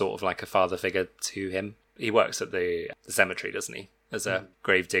he's sort of like a father figure to him. He works at the cemetery, doesn't he? as a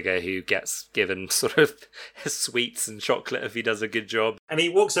gravedigger who gets given sort of sweets and chocolate if he does a good job. And he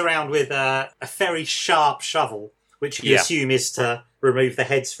walks around with a very sharp shovel, which you assume is to remove the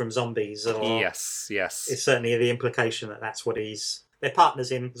heads from zombies. Or Yes. It's certainly the implication that that's what they're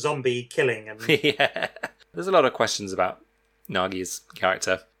partners in zombie killing. And Yeah. There's a lot of questions about Nagi's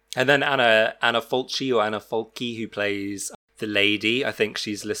character. And then Anna Fulci or Anna Fulci, who plays the lady, I think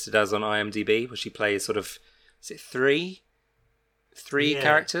she's listed as on IMDb, where she plays sort of, is it three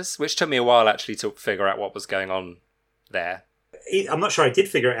characters? Which took me a while actually to figure out what was going on there. I'm not sure I did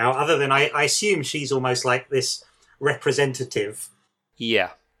figure it out, other than I assume she's almost like this representative.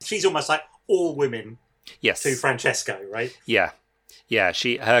 Yeah. She's almost like all women to Francesco, right? Yeah. Yeah,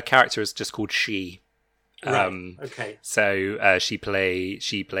 her character is just called She. Right. Okay. So she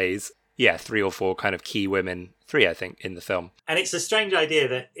plays 3 or 4 kind of key women, 3 I think, in the film. And it's a strange idea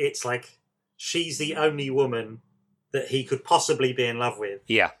that it's like she's the only woman that he could possibly be in love with.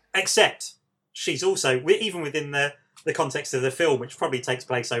 Yeah. Except she's also, even within the context of the film, which probably takes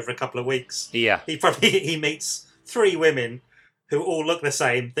place over a couple of weeks. Yeah. He meets 3 women who all look the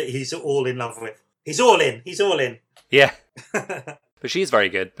same that he's all in love with. He's all in. Yeah. But she's very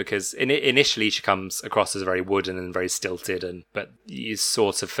good because initially she comes across as very wooden and very stilted, but you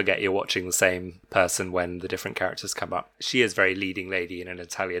sort of forget you're watching the same person when the different characters come up. She is very leading lady in an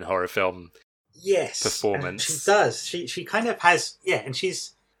Italian horror film. Yes, performance. She does. She kind of has, and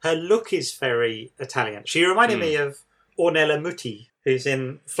her look is very Italian. She reminded me of Ornella Muti, who's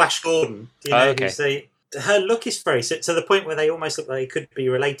in Flash Gordon. Do you know who's her look is very to the point where they almost look like they could be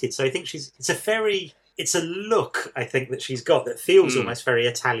related. So I think it's a look, I think, that she's got that feels almost very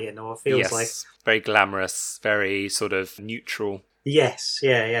Italian, or feels like very glamorous, very sort of neutral. Yes,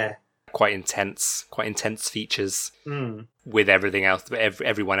 yeah. Quite intense features with everything else,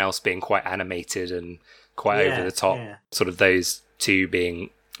 everyone else being quite animated and quite over the top. Yeah. Sort of those 2 being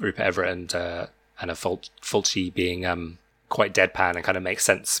Rupert Everett and Anna Fulci being quite deadpan and kind of makes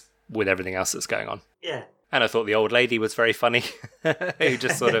sense with everything else that's going on. Yeah. And I thought the old lady was very funny, who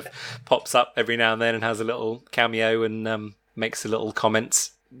just sort of pops up every now and then and has a little cameo and makes a little comment.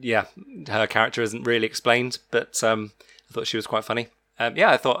 Yeah, her character isn't really explained, but I thought she was quite funny. I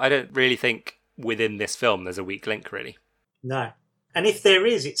don't really think within this film there's a weak link, really. No. And if there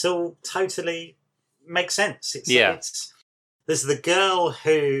is, it's all totally makes sense. There's the girl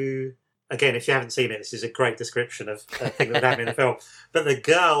who, again, if you haven't seen it, this is a great description of a thing that happened in the film, but the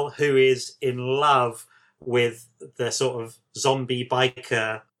girl who is in love with the sort of zombie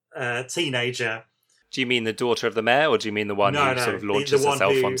biker teenager. Do you mean the daughter of the mayor, or do you mean the one who sort of launches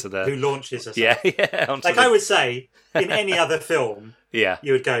herself onto the... who launches herself. Yeah. I would say, in any other film, you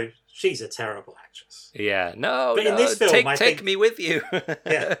would go, she's a terrible actress. Yeah, no, but in this film, take me with you.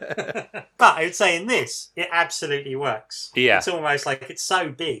 Yeah. But I would say in this, it absolutely works. Yeah. It's almost like it's so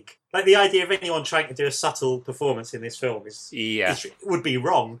big. Like the idea of anyone trying to do a subtle performance in this film would be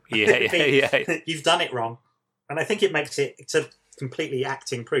wrong. Yeah. You've done it wrong. And I think it makes it's a completely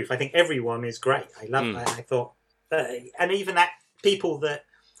acting proof. I think everyone is great. I love I thought, and even that people that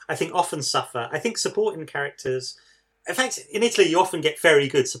I think often suffer, I think supporting characters, in fact, in Italy, you often get very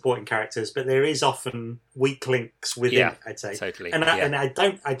good supporting characters, but there is often weak links within it, I'd say. Totally. And I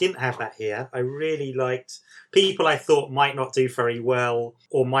didn't have that here. I really liked people I thought might not do very well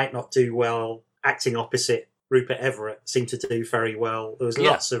or might not do well acting opposite Rupert Everett seemed to do very well. There was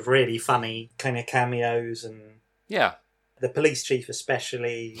lots of really funny kind of cameos and the police chief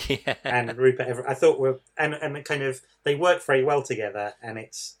especially and Rupert Everett. I thought were and kind of they worked very well together, and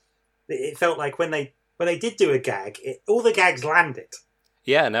it felt like when they did do a gag, all the gags landed.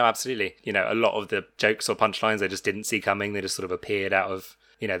 Yeah, no, absolutely. A lot of the jokes or punchlines they just didn't see coming. They just sort of appeared out of,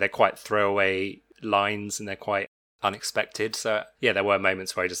 they're quite throwaway lines and they're quite unexpected. So, yeah, there were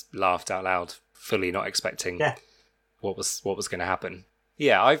moments where I just laughed out loud, fully not expecting what was going to happen.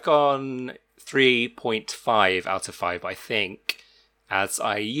 Yeah, I've gone 3.5 out of 5, I think, as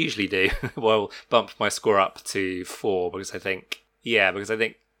I usually do. Well, bumped my score up to 4 because I think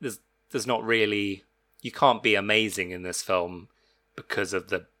there's not really... You can't be amazing in this film because of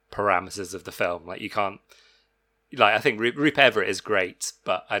the parameters of the film. Like you can't, I think Rupert Everett is great,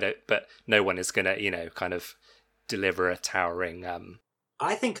 but no one is gonna, kind of deliver a towering.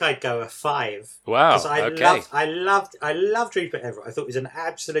 I think I'd go a 5. Wow. Because I loved Rupert Everett. I thought he was an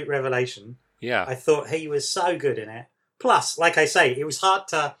absolute revelation. Yeah. I thought he was so good in it. Plus, like I say, it was hard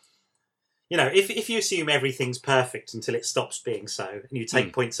to, if you assume everything's perfect until it stops being so, and you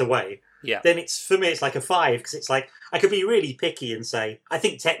take points away. Yeah. Then for me it's like a 5 because it's like I could be really picky and say I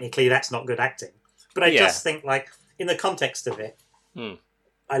think technically that's not good acting, but I just think like in the context of it,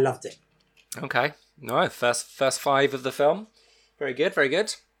 I loved it. Okay, no, first 5 of the film, Very good, very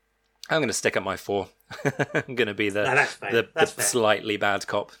good. I'm going to stick at my 4. I'm going to be the slightly bad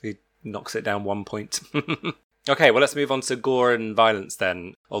cop who knocks it down 1 point. Okay, well, let's move on to gore and violence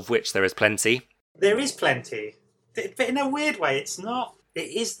then, of which there is plenty. There is plenty. But in a weird way, it's not. It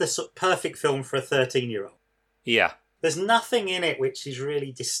is the sort of perfect film for a 13-year-old. Yeah. There's nothing in it which is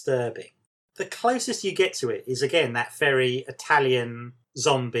really disturbing. The closest you get to it is, again, that very Italian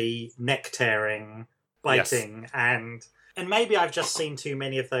zombie, neck-tearing, biting, yes. And maybe I've just seen too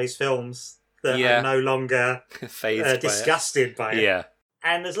many of those films that I'm no longer disgusted by it. Yeah.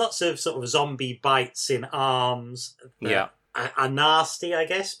 And there's lots of sort of zombie bites in arms that are nasty, I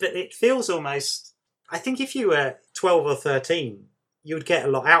guess, but it feels almost... I think if you were 12 or 13, you would get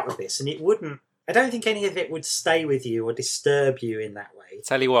a lot out of this, and it wouldn't... I don't think any of it would stay with you or disturb you in that way.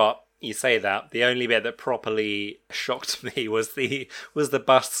 Tell you what, you say that, the only bit that properly shocked me was the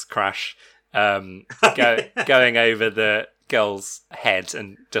bus crash going over the girl's head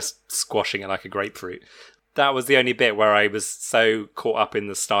and just squashing it like a grapefruit. That was the only bit where I was so caught up in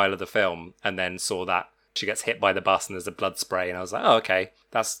the style of the film, and then saw that she gets hit by the bus and there's a blood spray, and I was like, oh, okay,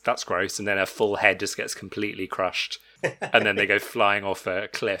 that's gross. And then her full head just gets completely crushed, and then they go flying off a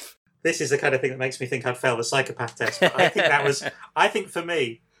cliff. This is the kind of thing that makes me think I'd fail the psychopath test. But I think for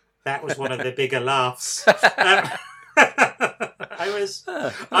me, that was one of the bigger laughs.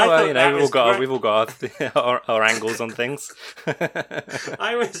 We've all got our angles on things.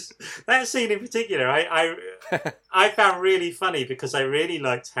 That scene in particular, I found really funny because I really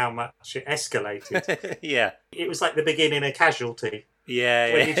liked how much it escalated. Yeah, it was like the beginning of Casualty.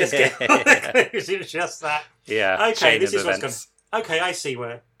 Yeah, when you just get it was just that. Yeah. Okay, this is what's going. Okay, I see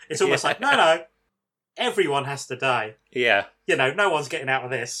where it's almost like no, everyone has to die. Yeah, no one's getting out of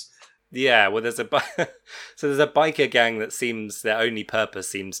this. Yeah, well, there's a biker gang that seems their only purpose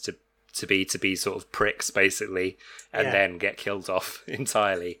seems to be sort of pricks basically, and then get killed off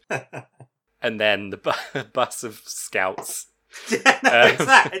entirely. And then the bus of scouts. It's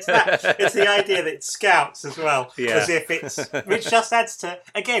that. It's the idea that it's scouts as well, as if which just adds to.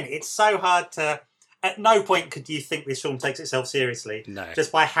 Again, it's so hard to. At no point could you think this film takes itself seriously. No,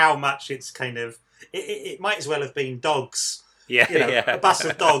 just by how much it's kind of. It might as well have been dogs. A bus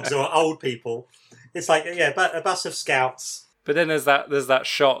of dogs or old people. It's like, but a bus of scouts. But then there's that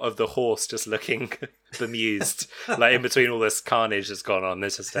shot of the horse just looking bemused, like in between all this carnage that's gone on.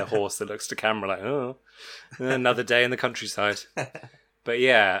 There's just a horse that looks to camera like, oh, another day in the countryside. But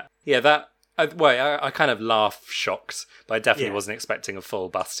I kind of laugh shocked, but I definitely wasn't expecting a full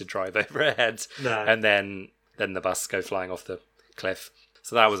bus to drive over her head, and then the bus go flying off the cliff.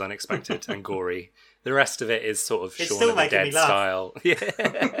 So that was unexpected and gory. The rest of it is sort of Shaun of the Dead style. Yeah.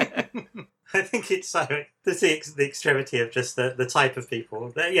 I think it's so. The extremity of just the type of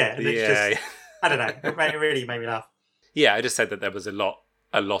people. I don't know. It really made me laugh. Yeah, I just said that there was a lot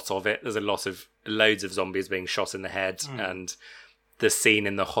of it. There's loads of zombies being shot in the head, and the scene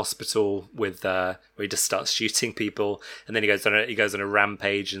in the hospital with where he just starts shooting people, and then he goes on a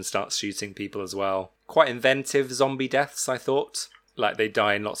rampage and starts shooting people as well. Quite inventive zombie deaths, I thought. Like they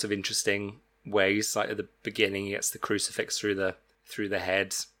die in lots of interesting ways. Like at the beginning, he gets the crucifix through the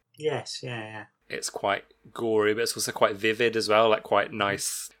head. Yes, yeah. It's quite gory, but it's also quite vivid as well. Like quite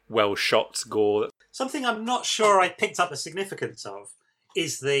nice, well shot gore. Something I'm not sure I picked up the significance of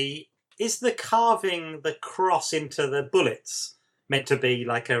is the carving the cross into the bullets meant to be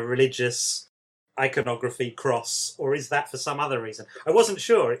like a religious iconography cross, or is that for some other reason? I wasn't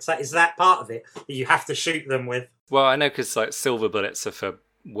sure. Is that part of it that you have to shoot them with? Well, I know because like silver bullets are for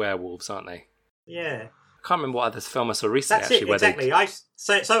werewolves, aren't they? Yeah. I can't remember what other film I saw recently. That's it, exactly.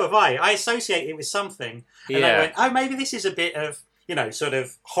 So have I. I associate it with something. And I went, oh, maybe this is a bit of, sort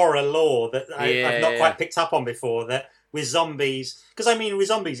of horror lore that I've not quite picked up on before, that with zombies... Because, with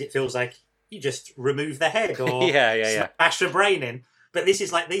zombies, it feels like you just remove the head or smash the brain in. But this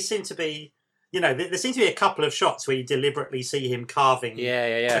is like, these seem to be... there seems to be a couple of shots where you deliberately see him carving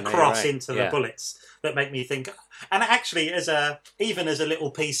a cross into the bullets that make me think... And actually, even as a little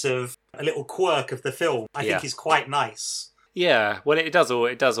piece of a little quirk of the film, I think is quite nice. Yeah, well, it does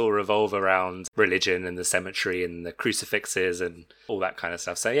all revolve around religion and the cemetery and the crucifixes and all that kind of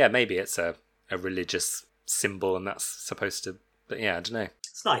stuff. So yeah, maybe it's a religious symbol, and that's supposed to. But yeah, I don't know.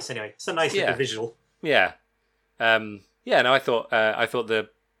 It's nice anyway. It's a nice little visual. Yeah, no, I thought the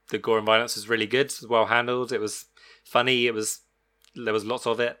gore and violence was really good, well handled. It was funny. There was lots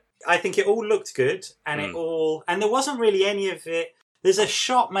of it. I think it all looked good, and and there wasn't really any of it. There's a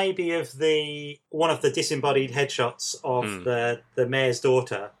shot maybe of one of the disembodied headshots of the mayor's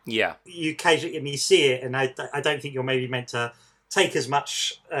daughter. Yeah, you occasionally see it, and I don't think you're maybe meant to take as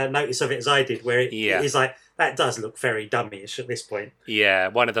much notice of it as I did, where it is like, that does look very dummyish at this point. Yeah,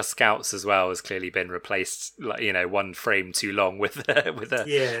 one of the scouts as well has clearly been replaced, one frame too long with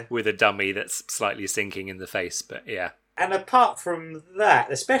a dummy that's slightly sinking in the face. But yeah. And apart from that,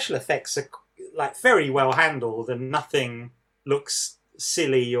 the special effects are like very well handled, and nothing looks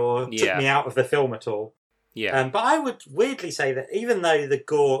silly or took me out of the film at all. Yeah. But I would weirdly say that even though the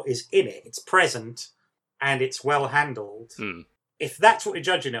gore is in it, it's present and it's well handled. If that's what you're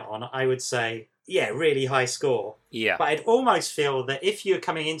judging it on, I would say, yeah, really high score. Yeah. But I'd almost feel that if you're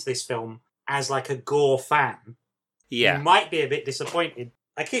coming into this film as like a gore fan, you might be a bit disappointed.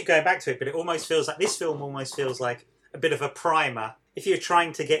 I keep going back to it, but it almost feels like this film almost feels like a bit of a primer. If you're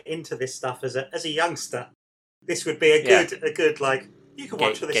trying to get into this stuff as a youngster, this would be a good like, you can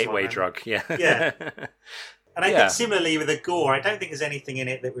watch for this gateway one, drug. Yeah. Yeah. And I think similarly with the gore, I don't think there's anything in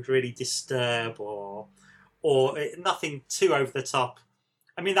it that would really disturb or nothing too over the top.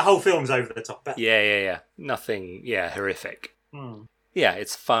 I mean, the whole film's over the top. But... Yeah. Nothing, horrific. Yeah,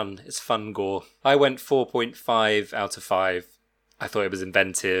 it's fun. It's fun gore. I went 4.5 out of 5. I thought it was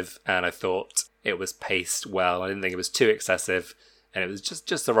inventive, and I thought it was paced well. I didn't think it was too excessive, and it was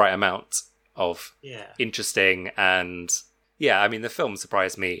just the right amount of interesting. And yeah, I mean, the film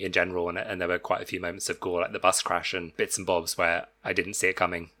surprised me in general, and there were quite a few moments of gore, like the bus crash and bits and bobs where I didn't see it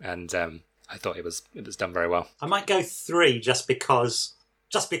coming, and I thought it was done very well. I might go 3 just because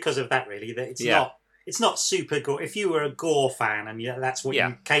of that. Really, that it's not super gore. If you were a gore fan and that's what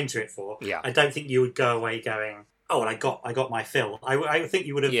you came to it for, I don't think you would go away going, "Oh, well, I got my fill." I think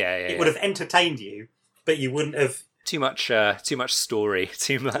you would have. It would have entertained you, but you wouldn't have too much story,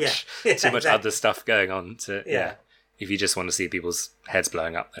 too much other stuff going on. If you just want to see people's heads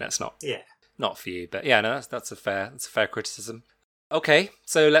blowing up, then it's not for you. But yeah, no, that's a fair criticism. Okay,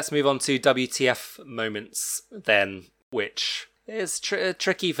 so let's move on to WTF moments then, which is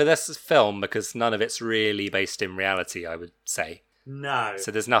tricky for this film because none of it's really based in reality, I would say. No. So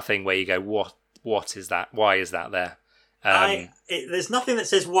there's nothing where you go, what is that? Why is that there? There's nothing that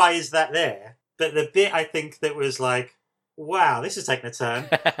says, why is that there? But the bit I think that was like, wow, this is taking a turn,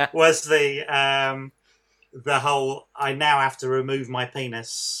 was the whole, I now have to remove my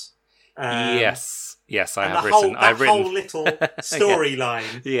penis. Yes, I have written. I've written. The whole little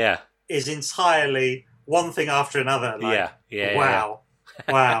storyline is entirely one thing after another. Like, wow.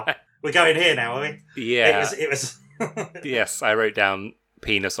 We're going here now, are we? Yeah. It was Yes, I wrote down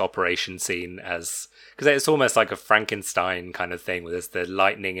penis operation scene as... Because it's almost like a Frankenstein kind of thing, where there's the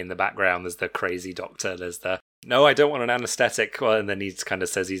lightning in the background, there's the crazy doctor, there's the... No, I don't want an anaesthetic. Well, and then he kind of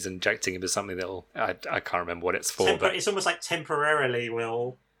says he's injecting him with something that'll... I can't remember what it's for, but... It's almost like temporarily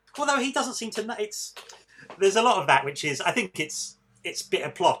will... Although he doesn't seem to... There's a lot of that, which is... I think it's bit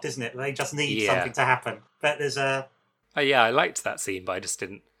of plot, isn't it? They just need something to happen. But there's a... I liked that scene, but I just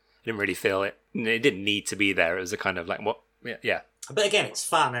didn't really feel it. It didn't need to be there. It was a kind of like, what? Yeah. But again, it's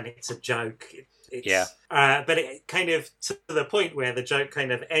fun and it's a joke. But it kind of, to the point where the joke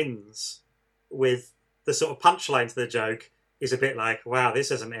kind of ends with the sort of punchline to the joke is a bit like, wow, this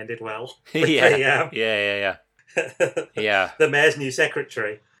hasn't ended well. Yeah. The mayor's new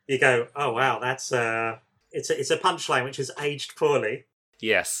secretary. You go, oh wow, that's it's a punchline which has aged poorly.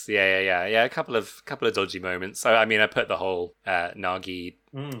 Yes, yeah. A couple of dodgy moments. So I mean, I put the whole Nagi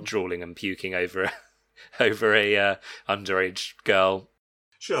drooling and puking over a underage girl.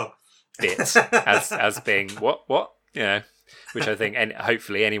 Sure. Bit as being what which I think, and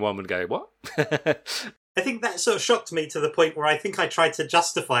hopefully anyone would go, what? I think that sort of shocked me to the point where I think I tried to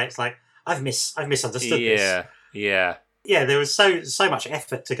justify it. It's like I've misunderstood this. Yeah. There was so much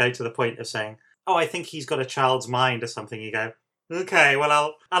effort to go to the point of saying, oh, I think he's got a child's mind or something. You go, okay,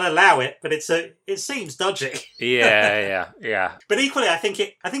 well I'll allow it, but it seems dodgy. Yeah. But equally, I think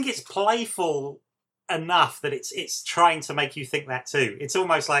it's playful enough that it's trying to make you think that too. It's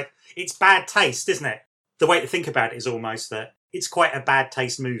almost like it's bad taste, isn't it? The way to think about it is almost that it's quite a bad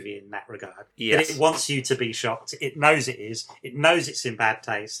taste movie in that regard. Yes. That it wants you to be shocked. It knows it is. It knows it's in bad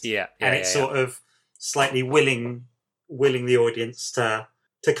taste. And it's sort of slightly willing the audience to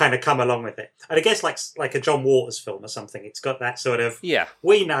kind of come along with it. And I guess like a John Waters film or something, it's got that sort of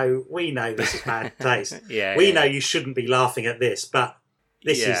we know this is bad taste. We know you shouldn't be laughing at this, but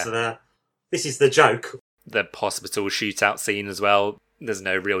this is the joke. The hospital shootout scene as well. There's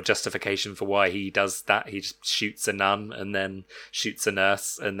no real justification for why he does that. He just shoots a nun and then shoots a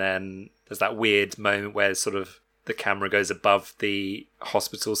nurse, and then there's that weird moment where sort of the camera goes above the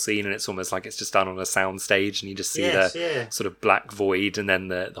hospital scene and it's almost like it's just done on a sound stage, and you just see the sort of black void and then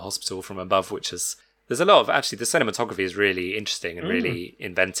the hospital from above, which is... There's a lot of... Actually, the cinematography is really interesting and really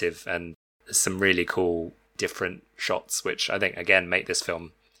inventive, and there's some really cool different shots, which I think, again, make this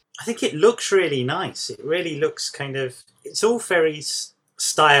film. I think it looks really nice. It really looks kind of... It's all very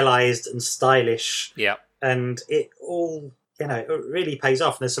stylized and stylish. Yeah. And it all, it really pays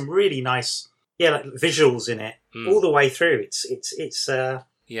off. And there's some really nice, like visuals in it all the way through. It's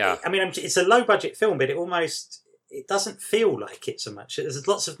I mean, it's a low budget film, but it doesn't feel like it so much. There's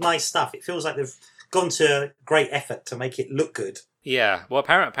lots of nice stuff. It feels like they've gone to great effort to make it look good. Yeah. Well,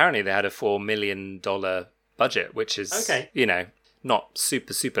 apparently they had a $4 million budget, which is, not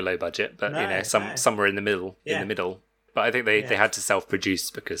super, super low budget, but, somewhere in the middle. But I think they had to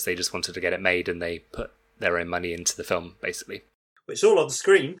self-produce because they just wanted to get it made, and they put their own money into the film, basically. It's all on the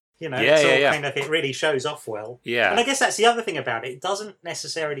screen. Kind of, it really shows off well. Yeah. And I guess that's the other thing about it. It doesn't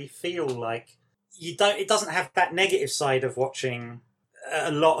necessarily feel like it doesn't have that negative side of watching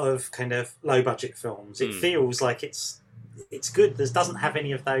a lot of kind of low budget films. It feels like it's good. It doesn't have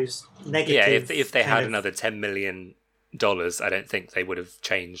any of those negative... Yeah, if they had another $10 million, I don't think they would have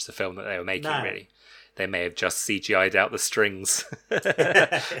changed the film that they were making, really. They may have just CGI'd out the strings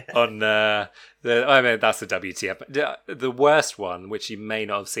on that's a WTF. The worst one, which you may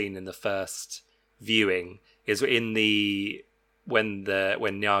not have seen in the first viewing, is when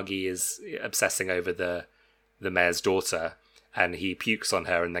Nyagi is obsessing over the mayor's daughter, and he pukes on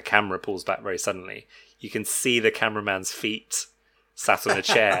her, and the camera pulls back very suddenly. You can see the cameraman's feet sat on a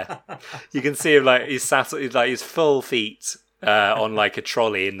chair. You can see him he's sat his full feet. On a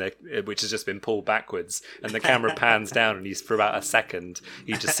trolley which has just been pulled backwards, and the camera pans down, and for about a second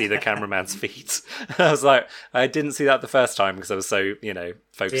you just see the cameraman's feet. I was like, I didn't see that the first time because I was so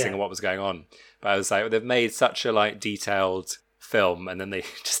focusing on what was going on, but I was like, they've made such a detailed film, and then they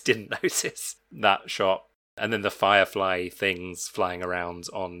just didn't notice that shot. And then the firefly things flying around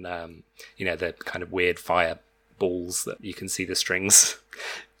on the kind of weird fire balls that you can see the strings.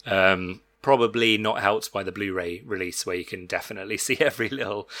 Probably not helped by the Blu-ray release, where you can definitely see every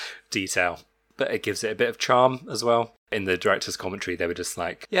little detail, but it gives it a bit of charm as well. In the director's commentary, they were just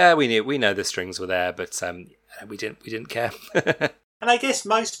like, "Yeah, we know the strings were there, but we didn't care." And I guess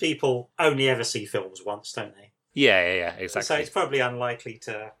most people only ever see films once, don't they? Yeah, exactly. So it's probably unlikely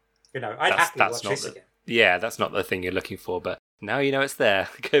to, I'd happily watch this again. Yeah, that's not the thing you're looking for, but now you know it's there.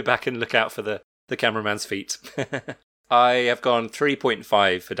 Go back and look out for the cameraman's feet. I have gone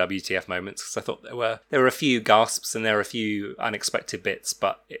 3.5 for WTF moments because I thought there were a few gasps and there were a few unexpected bits,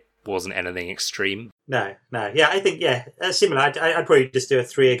 but it wasn't anything extreme. No. Yeah, I think, similar. I'd probably just do a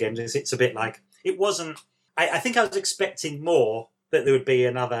 3 again, because it's a bit like... It wasn't... I think I was expecting more, that there would be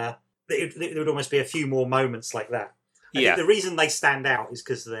another... There would almost be a few more moments like that. I think the reason they stand out is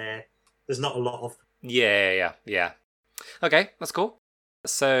because there's not a lot of them. Yeah. Okay, that's cool.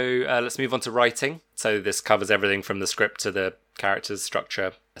 So let's move on to writing. So this covers everything from the script to the characters,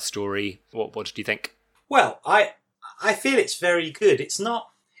 structure, story. What did you think? Well, I feel it's very good. It's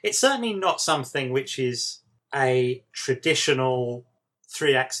certainly not something which is a traditional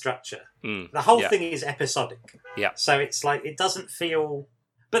 3-act structure. The whole thing is episodic. Yeah. So it's it doesn't feel,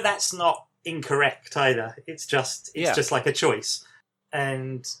 but that's not incorrect either. It's just like a choice.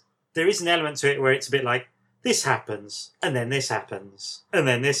 And there is an element to it where it's a bit like, this happens, and then this happens, and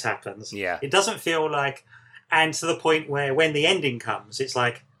then this happens. Yeah. It doesn't feel like, and to the point where when the ending comes, it's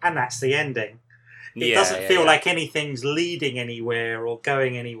like, and that's the ending. It doesn't feel like anything's leading anywhere or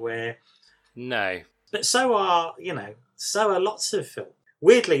going anywhere. No. But so are lots of films.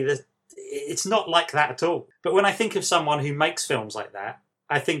 Weirdly, it's not like that at all. But when I think of someone who makes films like that,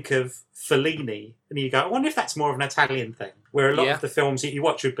 I think of Fellini, and you go, I wonder if that's more of an Italian thing, where a lot of the films that you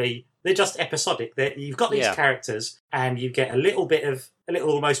watch would be, they're just episodic. You've got these characters, and you get a little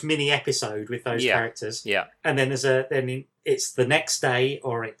almost mini episode with those characters. Yeah. And then then it's the next day,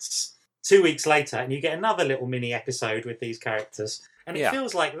 or it's 2 weeks later, and you get another little mini episode with these characters. And it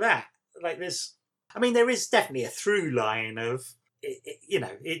feels like that. Like there is definitely a through line of,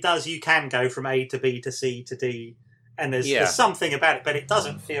 it does, you can go from A to B to C to D, and there's something about it, but it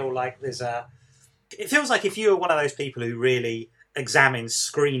doesn't feel like it feels like if you were one of those people who really examines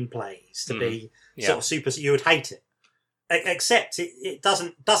screenplays to be sort of super, you would hate it. Except it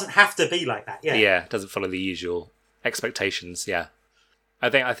doesn't have to be like that. Yeah, it doesn't follow the usual expectations. Yeah. I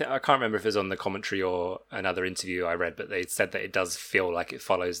can't remember if it was on the commentary or another interview I read, but they said that it does feel like it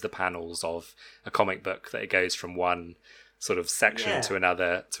follows the panels of a comic book, that it goes from one sort of section to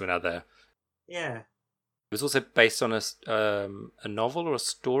another. Yeah. It was also based on a novel or a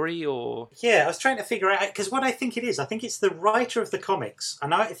story, or... Yeah, I was trying to figure out, because what I think it is, I think it's the writer of the comics,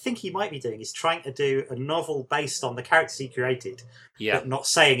 and I think he might be doing, is trying to do a novel based on the characters he created, but not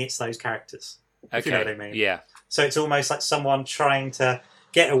saying it's those characters. If you know what I mean. Yeah. So it's almost like someone trying to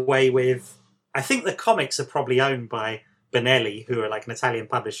get away with I think the comics are probably owned by Benelli, who are like an Italian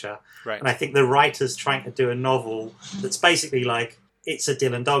publisher. Right. And I think the writer's trying to do a novel that's basically like, it's a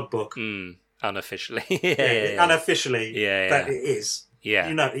Dylan Dog book. Unofficially. Unofficially. Yeah. But it is. Yeah.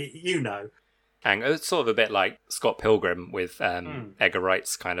 You know. And it's sort of a bit like Scott Pilgrim with Edgar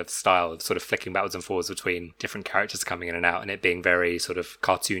Wright's kind of style of sort of flicking backwards and forwards between different characters coming in and out, and it being very sort of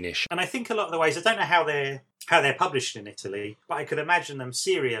cartoonish. And I think a lot of the ways, I don't know how they're published in Italy, but I could imagine them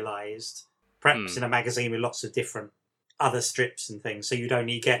serialised, perhaps in a magazine with lots of different other strips and things. So you'd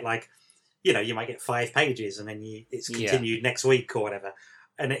only get like, you might get 5 pages and then it's continued next week or whatever.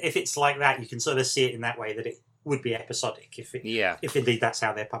 And if it's like that, you can sort of see it in that way, that it would be episodic if indeed that's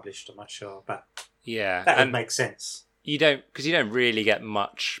how they're published. I'm not sure, but that would make sense. You don't really get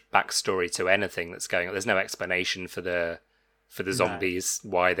much backstory to anything that's going on. There's no explanation for the zombies,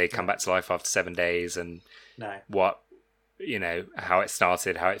 why they come back to life after 7 days, and what how it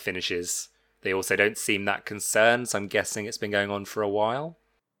started, how it finishes. They also don't seem that concerned, so I'm guessing it's been going on for a while.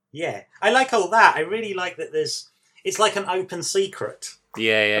 Yeah, I like all that. I really like that it's like an open secret.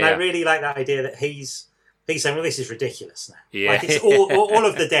 Yeah. I really like that idea that he's saying, well, this is ridiculous now. Yeah. Like, it's all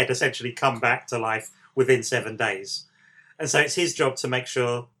of the dead essentially come back to life within 7 days. And so it's his job to make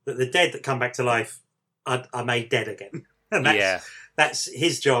sure that the dead that come back to life are made dead again. And that's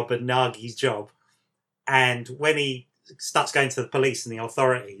his job and Nagi's job. And when he starts going to the police and the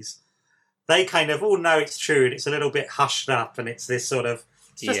authorities, they kind of all know it's true, and it's a little bit hushed up, and it's this sort of,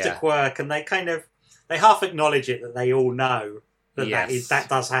 it's just a quirk, and they half acknowledge it, that they all know that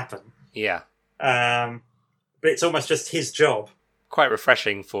does happen. Yeah. But it's almost just his job. Quite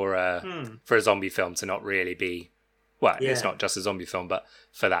refreshing for a zombie film to not really be, it's not just a zombie film, but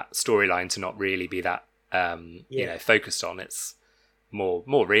for that storyline to not really be that focused on. It's more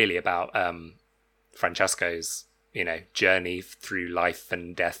really about Francesco's journey through life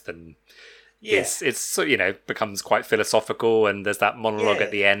and death, and it's becomes quite philosophical. And there's that monologue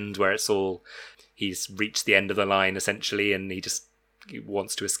at the end where it's all, he's reached the end of the line essentially, and he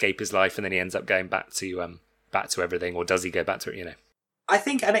wants to escape his life, and then he ends up going back to everything, or does he go back to it? I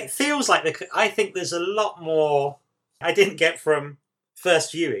think, and it feels like I think there's a lot more I didn't get from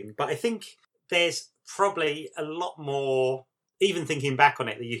first viewing, but I think there's probably a lot more, even thinking back on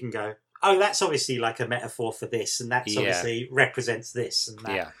it, that you can go, oh, that's obviously like a metaphor for this, and that's obviously represents this and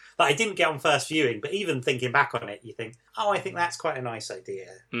that. Yeah. That I didn't get on first viewing, but even thinking back on it, you think, oh, I think that's quite a nice idea.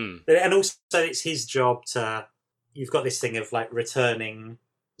 And also, it's his job to, you've got this thing of like returning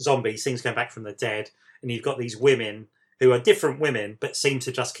zombies, things going back from the dead, and you've got these women who are different women, but seem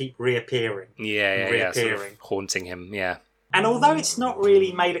to just keep reappearing. Yeah, sort of haunting him, And although it's not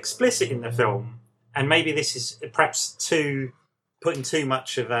really made explicit in the film, and maybe this is perhaps putting too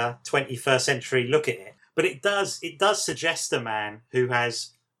much of a 21st century look at it, but it does suggest a man who has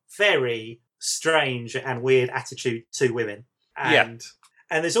very strange and weird attitude to women. And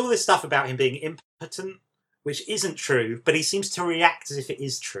there's all this stuff about him being impotent, which isn't true, but he seems to react as if it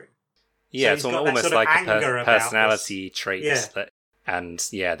is true. Yeah, so it's almost sort of like anger a personality trait. Yeah. And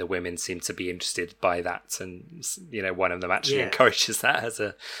the women seem to be interested by that, and one of them actually encourages that as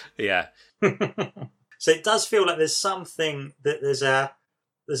a So it does feel like there's something that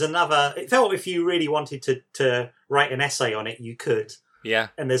there's another. It felt if you really wanted to write an essay on it, you could. Yeah.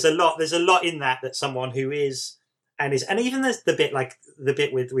 And there's a lot in that someone who is and even there's the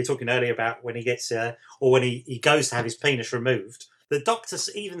bit with we were talking earlier about when he gets or when he goes to have his penis removed. The doctor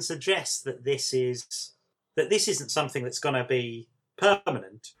even suggests that this isn't something that's going to be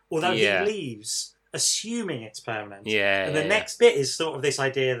permanent, although he leaves assuming it's permanent. And the next bit is sort of this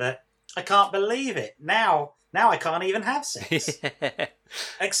idea that I can't believe it. Now I can't even have sex.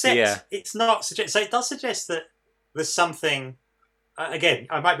 Except it's not suggest. So it does suggest that there's something. Again,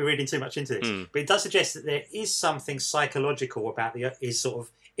 I might be reading too much into this, but it does suggest that there is something psychological about his sort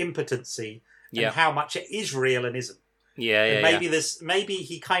of impotency and how much it is real and isn't. And maybe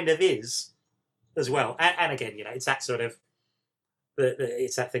he kind of is as well. And again, it's that sort of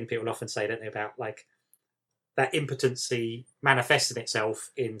it's that thing people often say, don't they, about like that impotency manifesting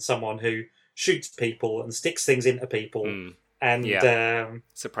itself in someone who shoots people and sticks things into people and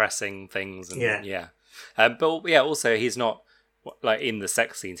suppressing things. And, but also he's not like in the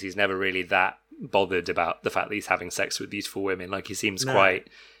sex scenes. He's never really that bothered about the fact that he's having sex with beautiful women. Like he seems quite.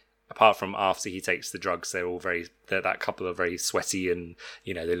 Apart from after he takes the drugs, that couple are very sweaty, and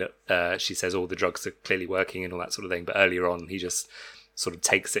they look. She says all the drugs are clearly working and all that sort of thing. But earlier on, he just sort of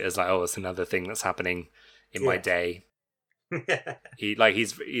takes it as like, oh, it's another thing that's happening in my day.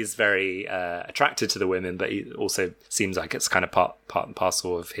 He's very attracted to the women, but he also seems like it's kind of part and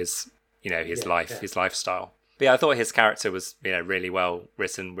parcel of his life, his lifestyle. But I thought his character was really well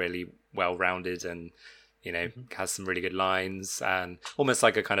written, really well-rounded and, has some really good lines, and almost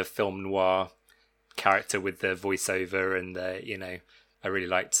like a kind of film noir character with the voiceover and I really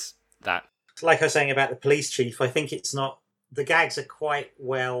liked that. Like I was saying about the police chief, I think the gags are quite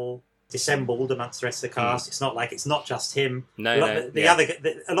well dissembled amongst the rest of the cast. It's not like it's not just him. A lot of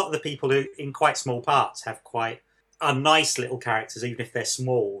the people who in quite small parts have are nice little characters, even if they're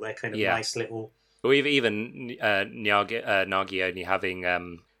small. They're kind of nice little. Or even Nagi only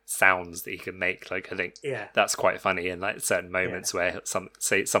having sounds that he can make. Like I think that's quite funny in like certain moments where someone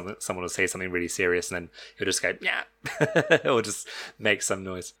will say something really serious and then he'll just go or just make some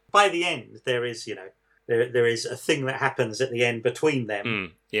noise. By the end, there is there is a thing that happens at the end between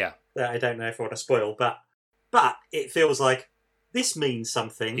them. That I don't know if I want to spoil, but it feels like this means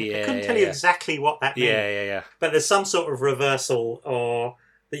something. I couldn't tell you exactly what that means. But there's some sort of reversal or.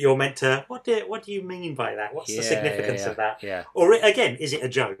 That you're meant to. What do you mean by that? What's the significance of that? Yeah. Or again, is it a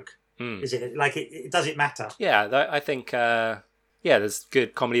joke? Is it like it? Does it matter? Yeah, I think. There's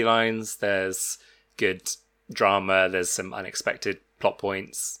good comedy lines. There's good drama. There's some unexpected plot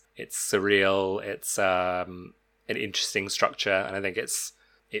points. It's surreal. It's an interesting structure, and I think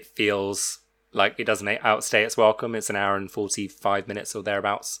it feels like it doesn't outstay its welcome. It's an hour and 45 minutes or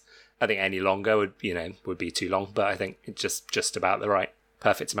thereabouts. I think any longer would be too long, but I think it's just about the right.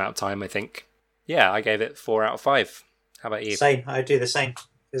 Perfect amount of time, I think. Yeah, I gave it 4 out of 5. How about you? Same. I do the same.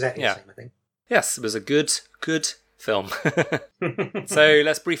 Exactly the same, I think. Yes, it was a good film. So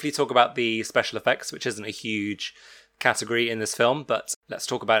let's briefly talk about the special effects, which isn't a huge category in this film, but let's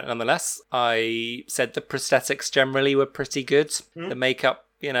talk about it nonetheless. I said the prosthetics generally were pretty good. The makeup,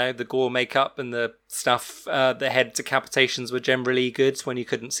 the gore makeup and the stuff, the head decapitations were generally good when you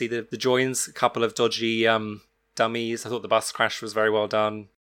couldn't see the joins. A couple of dodgy... dummies. I thought the bus crash was very well done.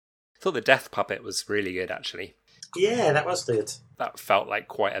 I thought the death puppet was really good, actually. Yeah, that was good. That felt like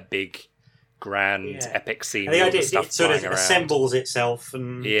quite a big, grand, epic scene. And the idea it sort of assembles itself,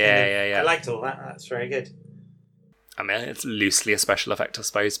 and I liked all that. That's very good. I mean, it's loosely a special effect, I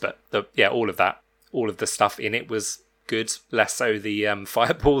suppose, but all of that, all of the stuff in it was good. Less so the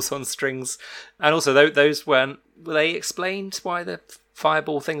fireballs on strings, and also those were they explained why the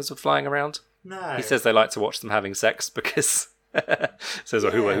fireball things were flying around? No. He says they like to watch them having sex because says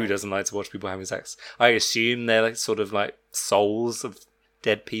who doesn't like to watch people having sex? I assume they're like sort of like souls of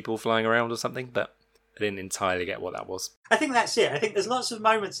dead people flying around or something, but I didn't entirely get what that was. I think that's it. I think there's lots of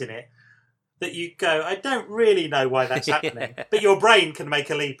moments in it that you go, I don't really know why that's happening, but your brain can make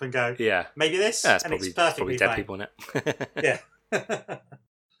a leap and go, maybe this, and it's perfectly dead fine. People in it. Yeah.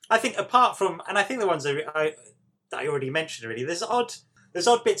 I think apart from, and I think the ones that I already mentioned already, there's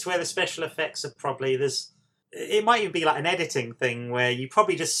odd bits where the special effects are probably it might even be like an editing thing where you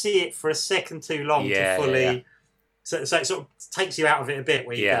probably just see it for a second too long to fully. So it sort of takes you out of it a bit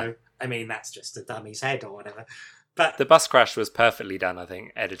where you go, I mean, that's just a dummy's head or whatever. But the bus crash was perfectly done, I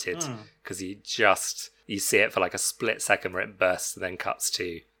think, edited, because you see it for like a split second where it bursts and then cuts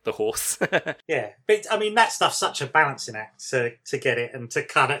to the horse. Yeah, but I mean, that stuff's such a balancing act to get it and to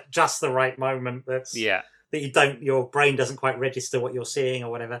cut at just the right moment. That your brain doesn't quite register what you're seeing or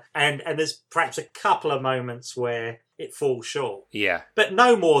whatever. And there's perhaps a couple of moments where it falls short. Yeah. But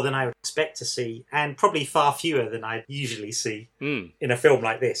no more than I would expect to see, and probably far fewer than I usually see in a film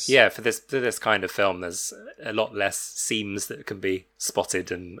like this. Yeah, for this kind of film, there's a lot less seams that can be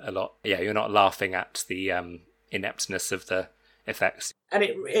spotted and a lot... Yeah, you're not laughing at the ineptness of the effects. And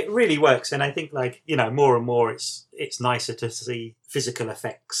it really works, and I think more and more it's nicer to see physical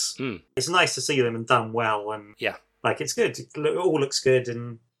effects. It's nice to see them and done well, and it's good. It all looks good,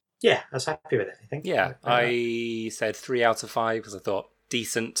 and I was happy with it, I think. Yeah, I said 3 out of 5 because I thought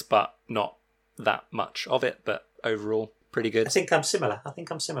decent, but not that much of it, but overall pretty good. I think I'm similar,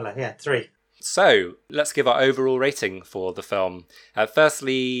 3. So, let's give our overall rating for the film.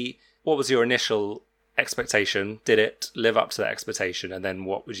 Firstly, what was your initial expectation? Did it live up to that expectation? And then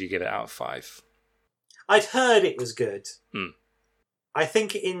what would you give it out of 5? I'd heard it was good. I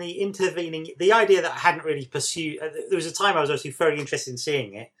think in the intervening, the idea that I hadn't really pursued, there was a time I was actually very interested in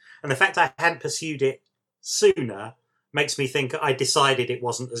seeing it, and the fact I hadn't pursued it sooner makes me think I decided it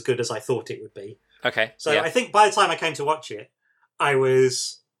wasn't as good as I thought it would be. Okay. So I think by the time I came to watch it,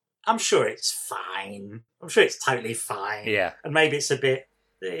 I'm sure it's fine. I'm sure it's totally fine. Yeah. And maybe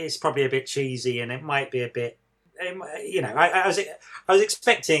it's probably a bit cheesy, and it might be a bit, I was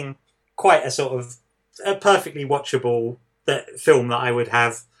expecting quite a sort of a perfectly watchable film that I would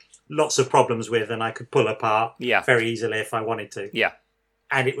have lots of problems with and I could pull apart very easily if I wanted to. Yeah.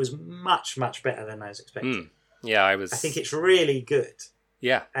 And it was much, much better than I was expecting. Yeah, I think it's really good.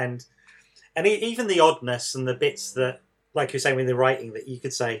 Yeah. And even the oddness and the bits that, like you're saying with the writing, that you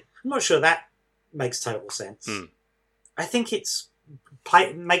could say, I'm not sure that makes total sense. I think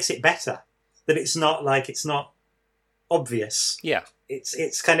makes it better that it's not obvious. Yeah,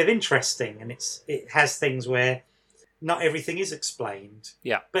 it's kind of interesting, and it has things where not everything is explained.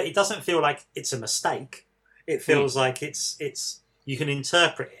 Yeah, but it doesn't feel like it's a mistake. It feels like it's you can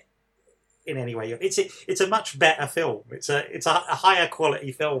interpret it in any way. It's a much better film. It's a higher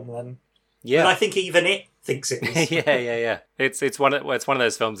quality film than I think even it thinks it is. yeah. It's one of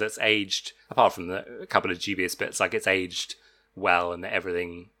those films that's aged, apart from a couple of dubious bits, like it's aged well, and that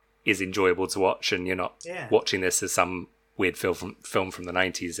everything is enjoyable to watch, and you're not watching this as some weird film from the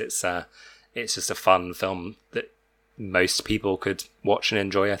 90s. It's just a fun film that most people could watch and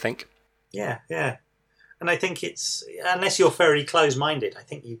enjoy, I think. Yeah. And I think it's, unless you're very close-minded, I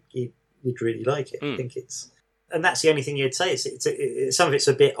think you'd really like it. I think and that's the only thing you'd say. It's some of it's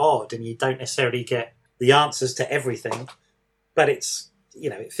a bit odd, and you don't necessarily get the answers to everything, but it's,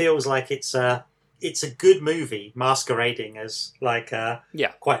 it feels like it's a good movie masquerading as like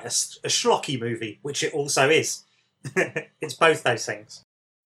quite a schlocky movie, which it also is. It's both those things.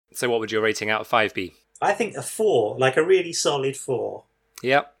 So what would your rating out of 5 be? I think a 4, like a really solid 4.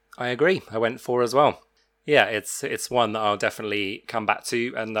 Yeah, I agree. I went 4 as well. Yeah, it's one that I'll definitely come back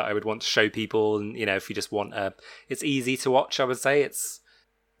to, and that I would want to show people. And if you just want it's easy to watch. I would say it's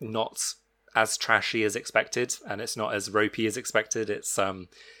not as trashy as expected, and it's not as ropey as expected. It's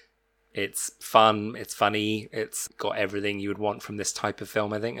fun, it's funny, it's got everything you would want from this type of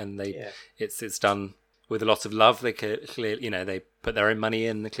film, I think. And it's done with a lot of love. They clearly, they put their own money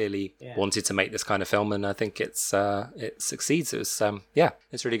in. They clearly wanted to make this kind of film, and I think it succeeds. It was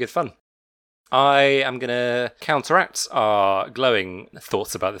it's really good fun. I am going to counteract our glowing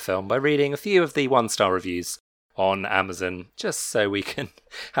thoughts about the film by reading a few of the 1-star reviews on Amazon, just so we can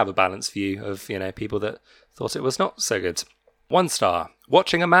have a balanced view of, people that thought it was not so good. 1 star.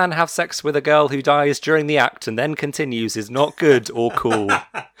 Watching a man have sex with a girl who dies during the act and then continues is not good or cool.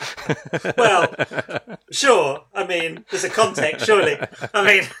 Well, sure. I mean, there's a context, surely. I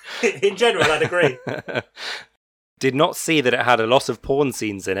mean, in general, I'd agree. Did not see that it had a lot of porn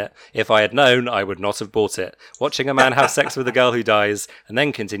scenes in it. If I had known, I would not have bought it. Watching a man have sex with a girl who dies and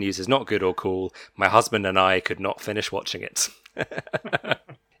then continues is not good or cool. My husband and I could not finish watching it.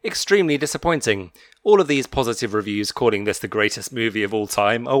 Extremely disappointing. All of these positive reviews calling this the greatest movie of all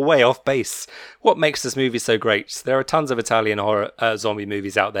time are way off base. What makes this movie so great? There are tons of Italian horror zombie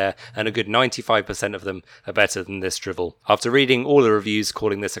movies out there, and a good 95% of them are better than this drivel. After reading all the reviews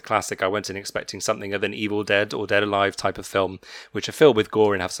calling this a classic, I went in expecting something of an Evil Dead or Dead Alive type of film, which are filled with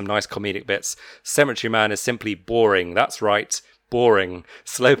gore and have some nice comedic bits. Cemetery Man is simply boring. That's right, boring.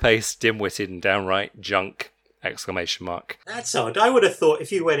 Slow-paced, dim-witted, and downright junk. ! That's odd. I would have thought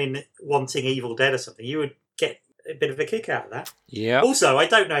if you went in wanting Evil Dead or something, you would get a bit of a kick out of that. Yeah. Also, I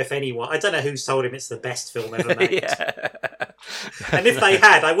don't know who's told him it's the best film ever made. And if they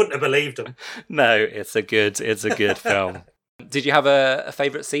had, I wouldn't have believed them. No, it's a good film. Did you have a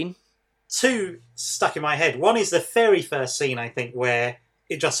favourite scene? 2 stuck in my head. One is the very first scene, I think, where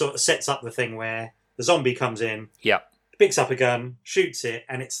it just sort of sets up the thing where the zombie comes in, picks up a gun, shoots it,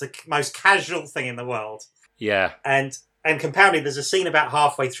 and it's the most casual thing in the world. Yeah. And compounded, there's a scene about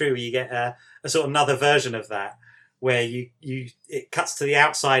halfway through where you get a sort of another version of that, where it cuts to the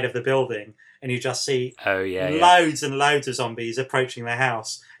outside of the building and you just see loads and loads of zombies approaching the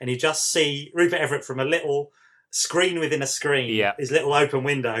house, and you just see Rupert Everett from a little screen within a screen, his little open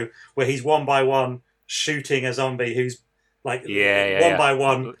window, where he's one by one shooting a zombie who's like one by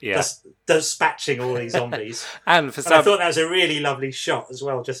one just dispatching all these zombies. and I thought that was a really lovely shot as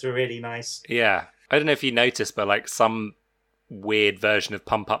well, just a really nice... Yeah. I don't know if you noticed, but like some weird version of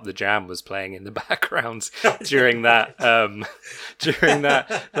Pump Up the Jam was playing in the background during that.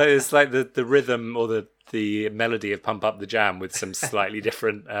 It's like the rhythm or the melody of Pump Up the Jam with some slightly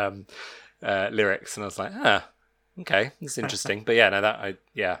different lyrics, and I was like, okay, that's interesting. But that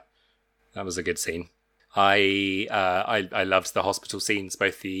was a good scene. I loved the hospital scenes,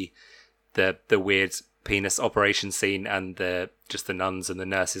 both the weird penis operation scene and the nuns and the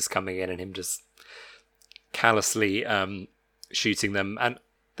nurses coming in and him just callously shooting them, and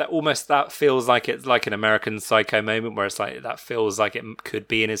that feels like it's like an American Psycho moment, where it's like that feels like it could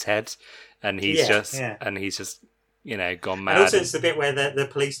be in his head, and he's just gone mad. And also it's the bit where the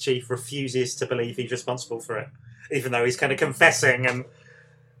police chief refuses to believe he's responsible for it, even though he's kind of confessing, and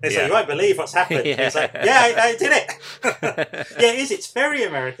they say, you won't believe what's happened. He's like, I did it. It is. It's very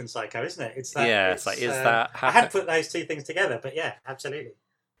American Psycho, isn't it? It's that. Yeah, it's like, is that happening? I hadn't put those two things together, but yeah, absolutely.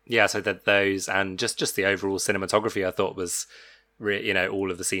 Yeah, so that those, and just the overall cinematography I thought was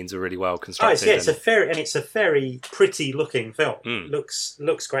all of the scenes are really well Oh, constructed. it's a very pretty looking film.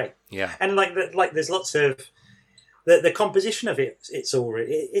 Looks great. Yeah, and there's lots of the composition of it.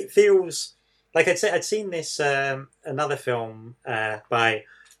 It feels like I'd seen this another film by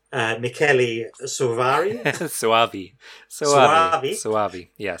Michele Soavi. Soavi.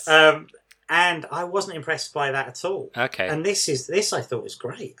 Yes. And I wasn't impressed by that at all. Okay. And this I thought was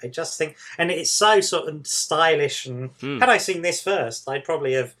great. I just think, and it's so sort of stylish. And had I seen this first, I'd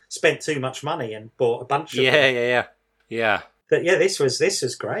probably have spent too much money and bought a bunch of them. Yeah. But yeah, this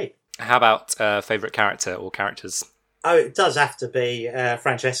was great. How about favourite character or characters? Oh, it does have to be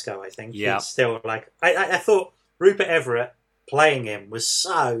Francesco, I think. Yeah. It's still like... I thought Rupert Everett playing him was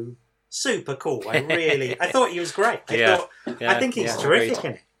so super cool. I thought he was great. I think he's terrific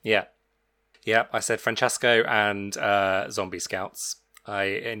in it. Yeah. Yeah, I said Francesco and Zombie Scouts. I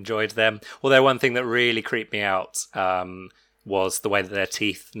enjoyed them. Although one thing that really creeped me out was the way that their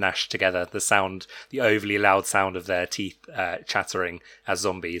teeth gnashed together. The sound, the overly loud sound of their teeth chattering as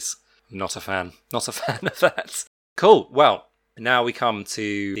zombies. Not a fan. Not a fan of that. Cool. Well, now we come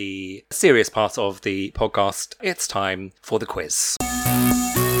to the serious part of the podcast. It's time for the quiz.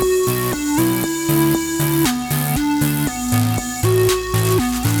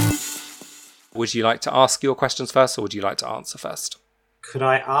 Would you like to ask your questions first, or would you like to answer first? Could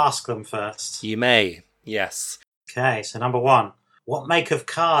I ask them first? You may, yes. Okay, so number 1. What make of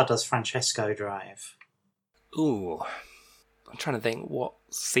car does Francesco drive? Ooh. I'm trying to think what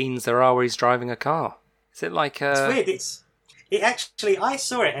scenes there are where he's driving a car. Is it like a... It's weird. I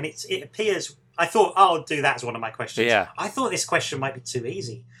saw it and it appears... I thought, I'll do that as one of my questions. Yeah. I thought this question might be too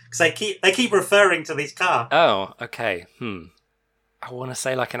easy. Because they keep referring to this car. Oh, okay. I want to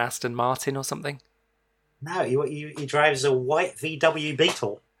say like an Aston Martin or something. No, he drives a white VW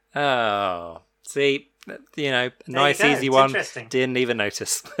Beetle. Oh, see, nice easy it's one. Interesting. Didn't even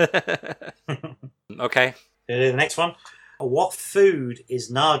notice. Okay. The next one. What food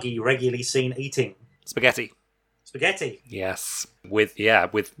is Nagi regularly seen eating? Spaghetti. Spaghetti. Yes, with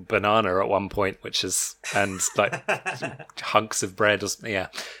banana at one point, and like hunks of bread. Yeah.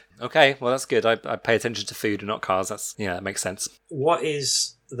 Okay, well that's good. I pay attention to food and not cars. That makes sense. What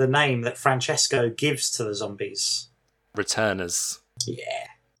is the name that Francesco gives to the zombies? Returners. Yeah.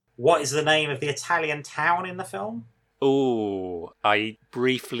 What is the name of the Italian town in the film? Ooh, I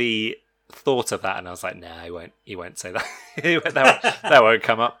briefly thought of that and I was like, nah, he won't say that. that won't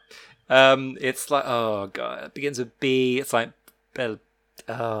come up. It's like, oh god, it begins with B. It's like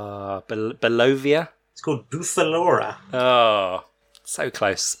Belovia. It's called Bufalora. Oh, so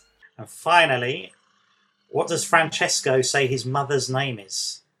close. And finally, what does Francesco say his mother's name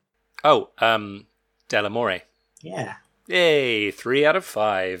is? Oh, Delamore. Yeah. Yay, 3 out of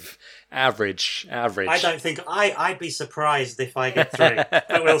 5. Average. I don't think I'd be surprised if I get 3,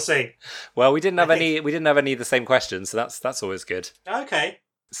 but we'll see. Well, we didn't have any of the same questions, so that's always good. Okay.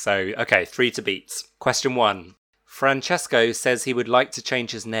 So, 3 to beat. Question 1. Francesco says he would like to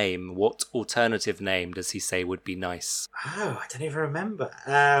change his name. What alternative name does he say would be nice? Oh, I don't even remember.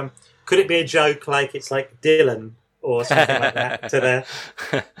 Could it be a joke like it's like Dylan or something like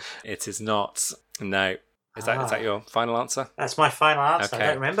that? It is not. No. Is that your final answer? That's my final answer. Okay. I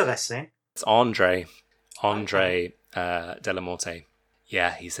don't remember this scene. It's Andre Delamorte.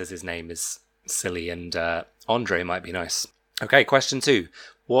 Yeah, he says his name is silly and Andre might be nice. Okay, question 2.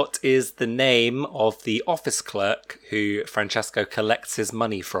 What is the name of the office clerk who Francesco collects his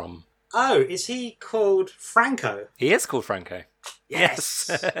money from? Oh, is he called Franco? He is called Franco. Yes.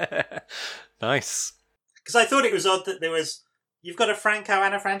 Nice. Because I thought it was odd that you've got a Franco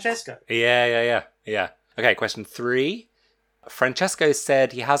and a Francesco. Yeah. Okay, question 3. Francesco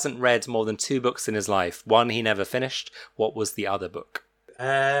said he hasn't read more than 2 books in his life. One he never finished. What was the other book?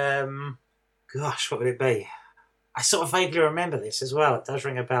 Gosh, what would it be? I sort of vaguely remember this as well. It does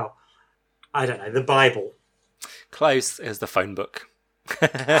ring a bell. I don't know, the Bible. Close. It was the phone book.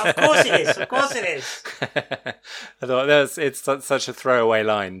 Of course it is. I thought it's such a throwaway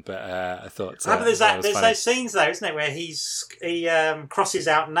line, but I thought there's funny. those scenes though, isn't it, where he crosses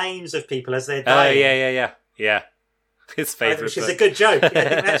out names of people as they're dying. Oh yeah. His favourite, which is a good joke. I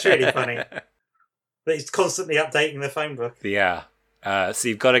think that's really funny. That he's constantly updating the phone book. Yeah. So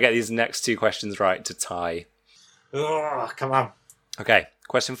you've got to get these next 2 questions right to tie. Oh, come on. Okay,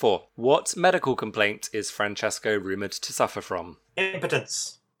 question 4. What medical complaint is Francesco rumoured to suffer from?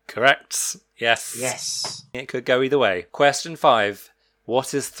 Impotence. Correct. Yes. Yes. It could go either way. Question 5.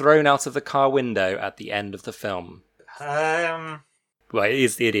 What is thrown out of the car window at the end of the film? Well, it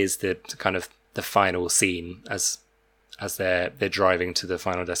is the kind of the final scene as they're driving to the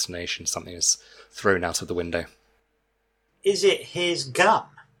final destination. Something is thrown out of the window. Is it his gum?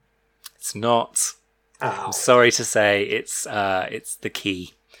 It's not. Oh. I'm sorry to say, it's the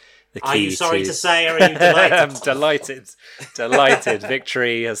key. The key are you sorry to say, or are you delighted? I'm delighted.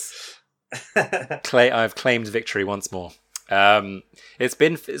 Victory has. I've claimed victory once more. It's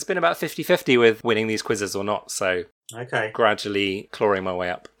been about 50-50 with winning these quizzes or not. So okay, gradually clawing my way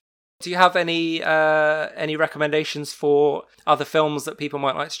up. Do you have any recommendations for other films that people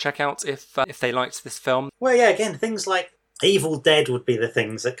might like to check out if they liked this film? Well, yeah, again, things like Evil Dead would be the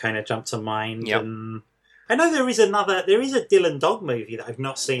things that kind of jump to mind. Yep. And I know there is a Dylan Dog movie that I've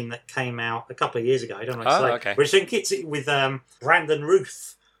not seen that came out a couple of years ago. I don't know what it's like. Okay. But I think it's with Brandon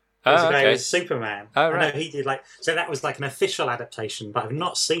Routh. Who's the guy who's Superman. Oh, right. I know he did so that was like an official adaptation, but I've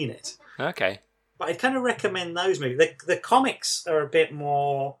not seen it. Okay. But I'd kind of recommend those movies. The comics are a bit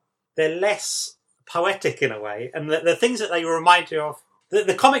more, they're less poetic in a way. And the things that they remind you of,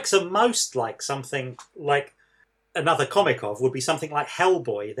 the comics are most like something like another comic of would be something like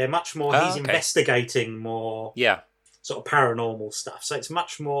Hellboy. They're much more, he's investigating more sort of paranormal stuff. So it's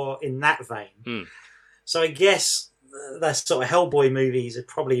much more in that vein. So I guess the sort of Hellboy movies would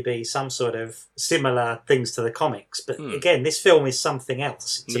probably be some sort of similar things to the comics. But again, this film is something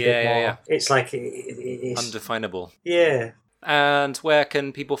else. It's a bit more... Yeah. It's like... It's undefinable. Yeah. And where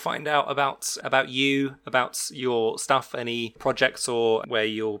can people find out about you, about your stuff, any projects, or where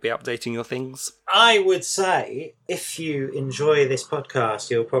you'll be updating your things? I would say if you enjoy this podcast,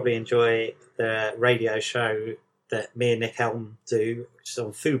 you'll probably enjoy the radio show that me and Nick Helm do, which is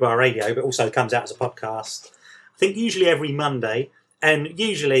on Fubar Radio, but also comes out as a podcast. I think usually every Monday. And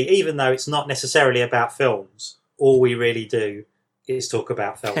usually, even though it's not necessarily about films, all we really do is talk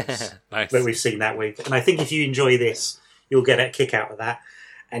about films nice. that we've seen that week. And I think if you enjoy this, you'll get a kick out of that.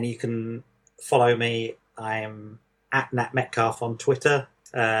 And you can follow me. I'm at Nat Metcalfe on Twitter.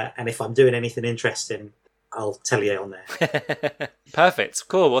 And if I'm doing anything interesting, I'll tell you on there. Perfect.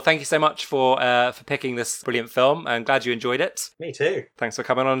 Cool. Well, thank you so much for picking this brilliant film. I'm glad you enjoyed it. Me too. Thanks for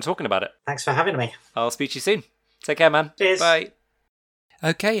coming on and talking about it. Thanks for having me. I'll speak to you soon. Take care, man. Cheers. Bye.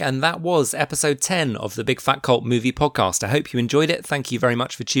 Okay, and that was episode 10 of the Big Fat Cult Movie Podcast. I hope you enjoyed it. Thank you very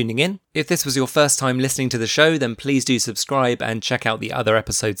much for tuning in. If this was your first time listening to the show, then please do subscribe and check out the other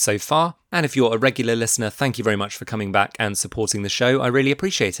episodes so far. And if you're a regular listener, thank you very much for coming back and supporting the show. I really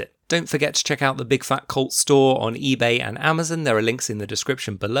appreciate it. Don't forget to check out the Big Fat Cult store on eBay and Amazon. There are links in the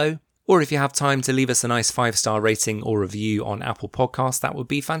description below. Or if you have time to leave us a nice 5-star rating or review on Apple Podcasts, that would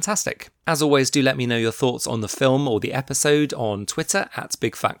be fantastic. As always, do let me know your thoughts on the film or the episode on Twitter at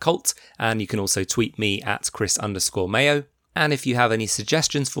BigFatCult, and you can also tweet me at Chris_Mayo. And if you have any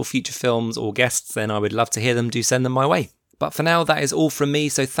suggestions for future films or guests, then I would love to hear them. Do send them my way. But for now, that is all from me,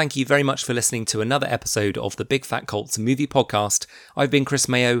 so thank you very much for listening to another episode of the Big Fat Cult Movie Podcast. I've been Chris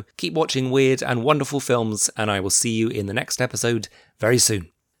Mayo. Keep watching weird and wonderful films, and I will see you in the next episode very soon.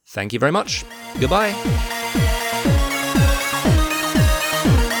 Thank you very much. Goodbye.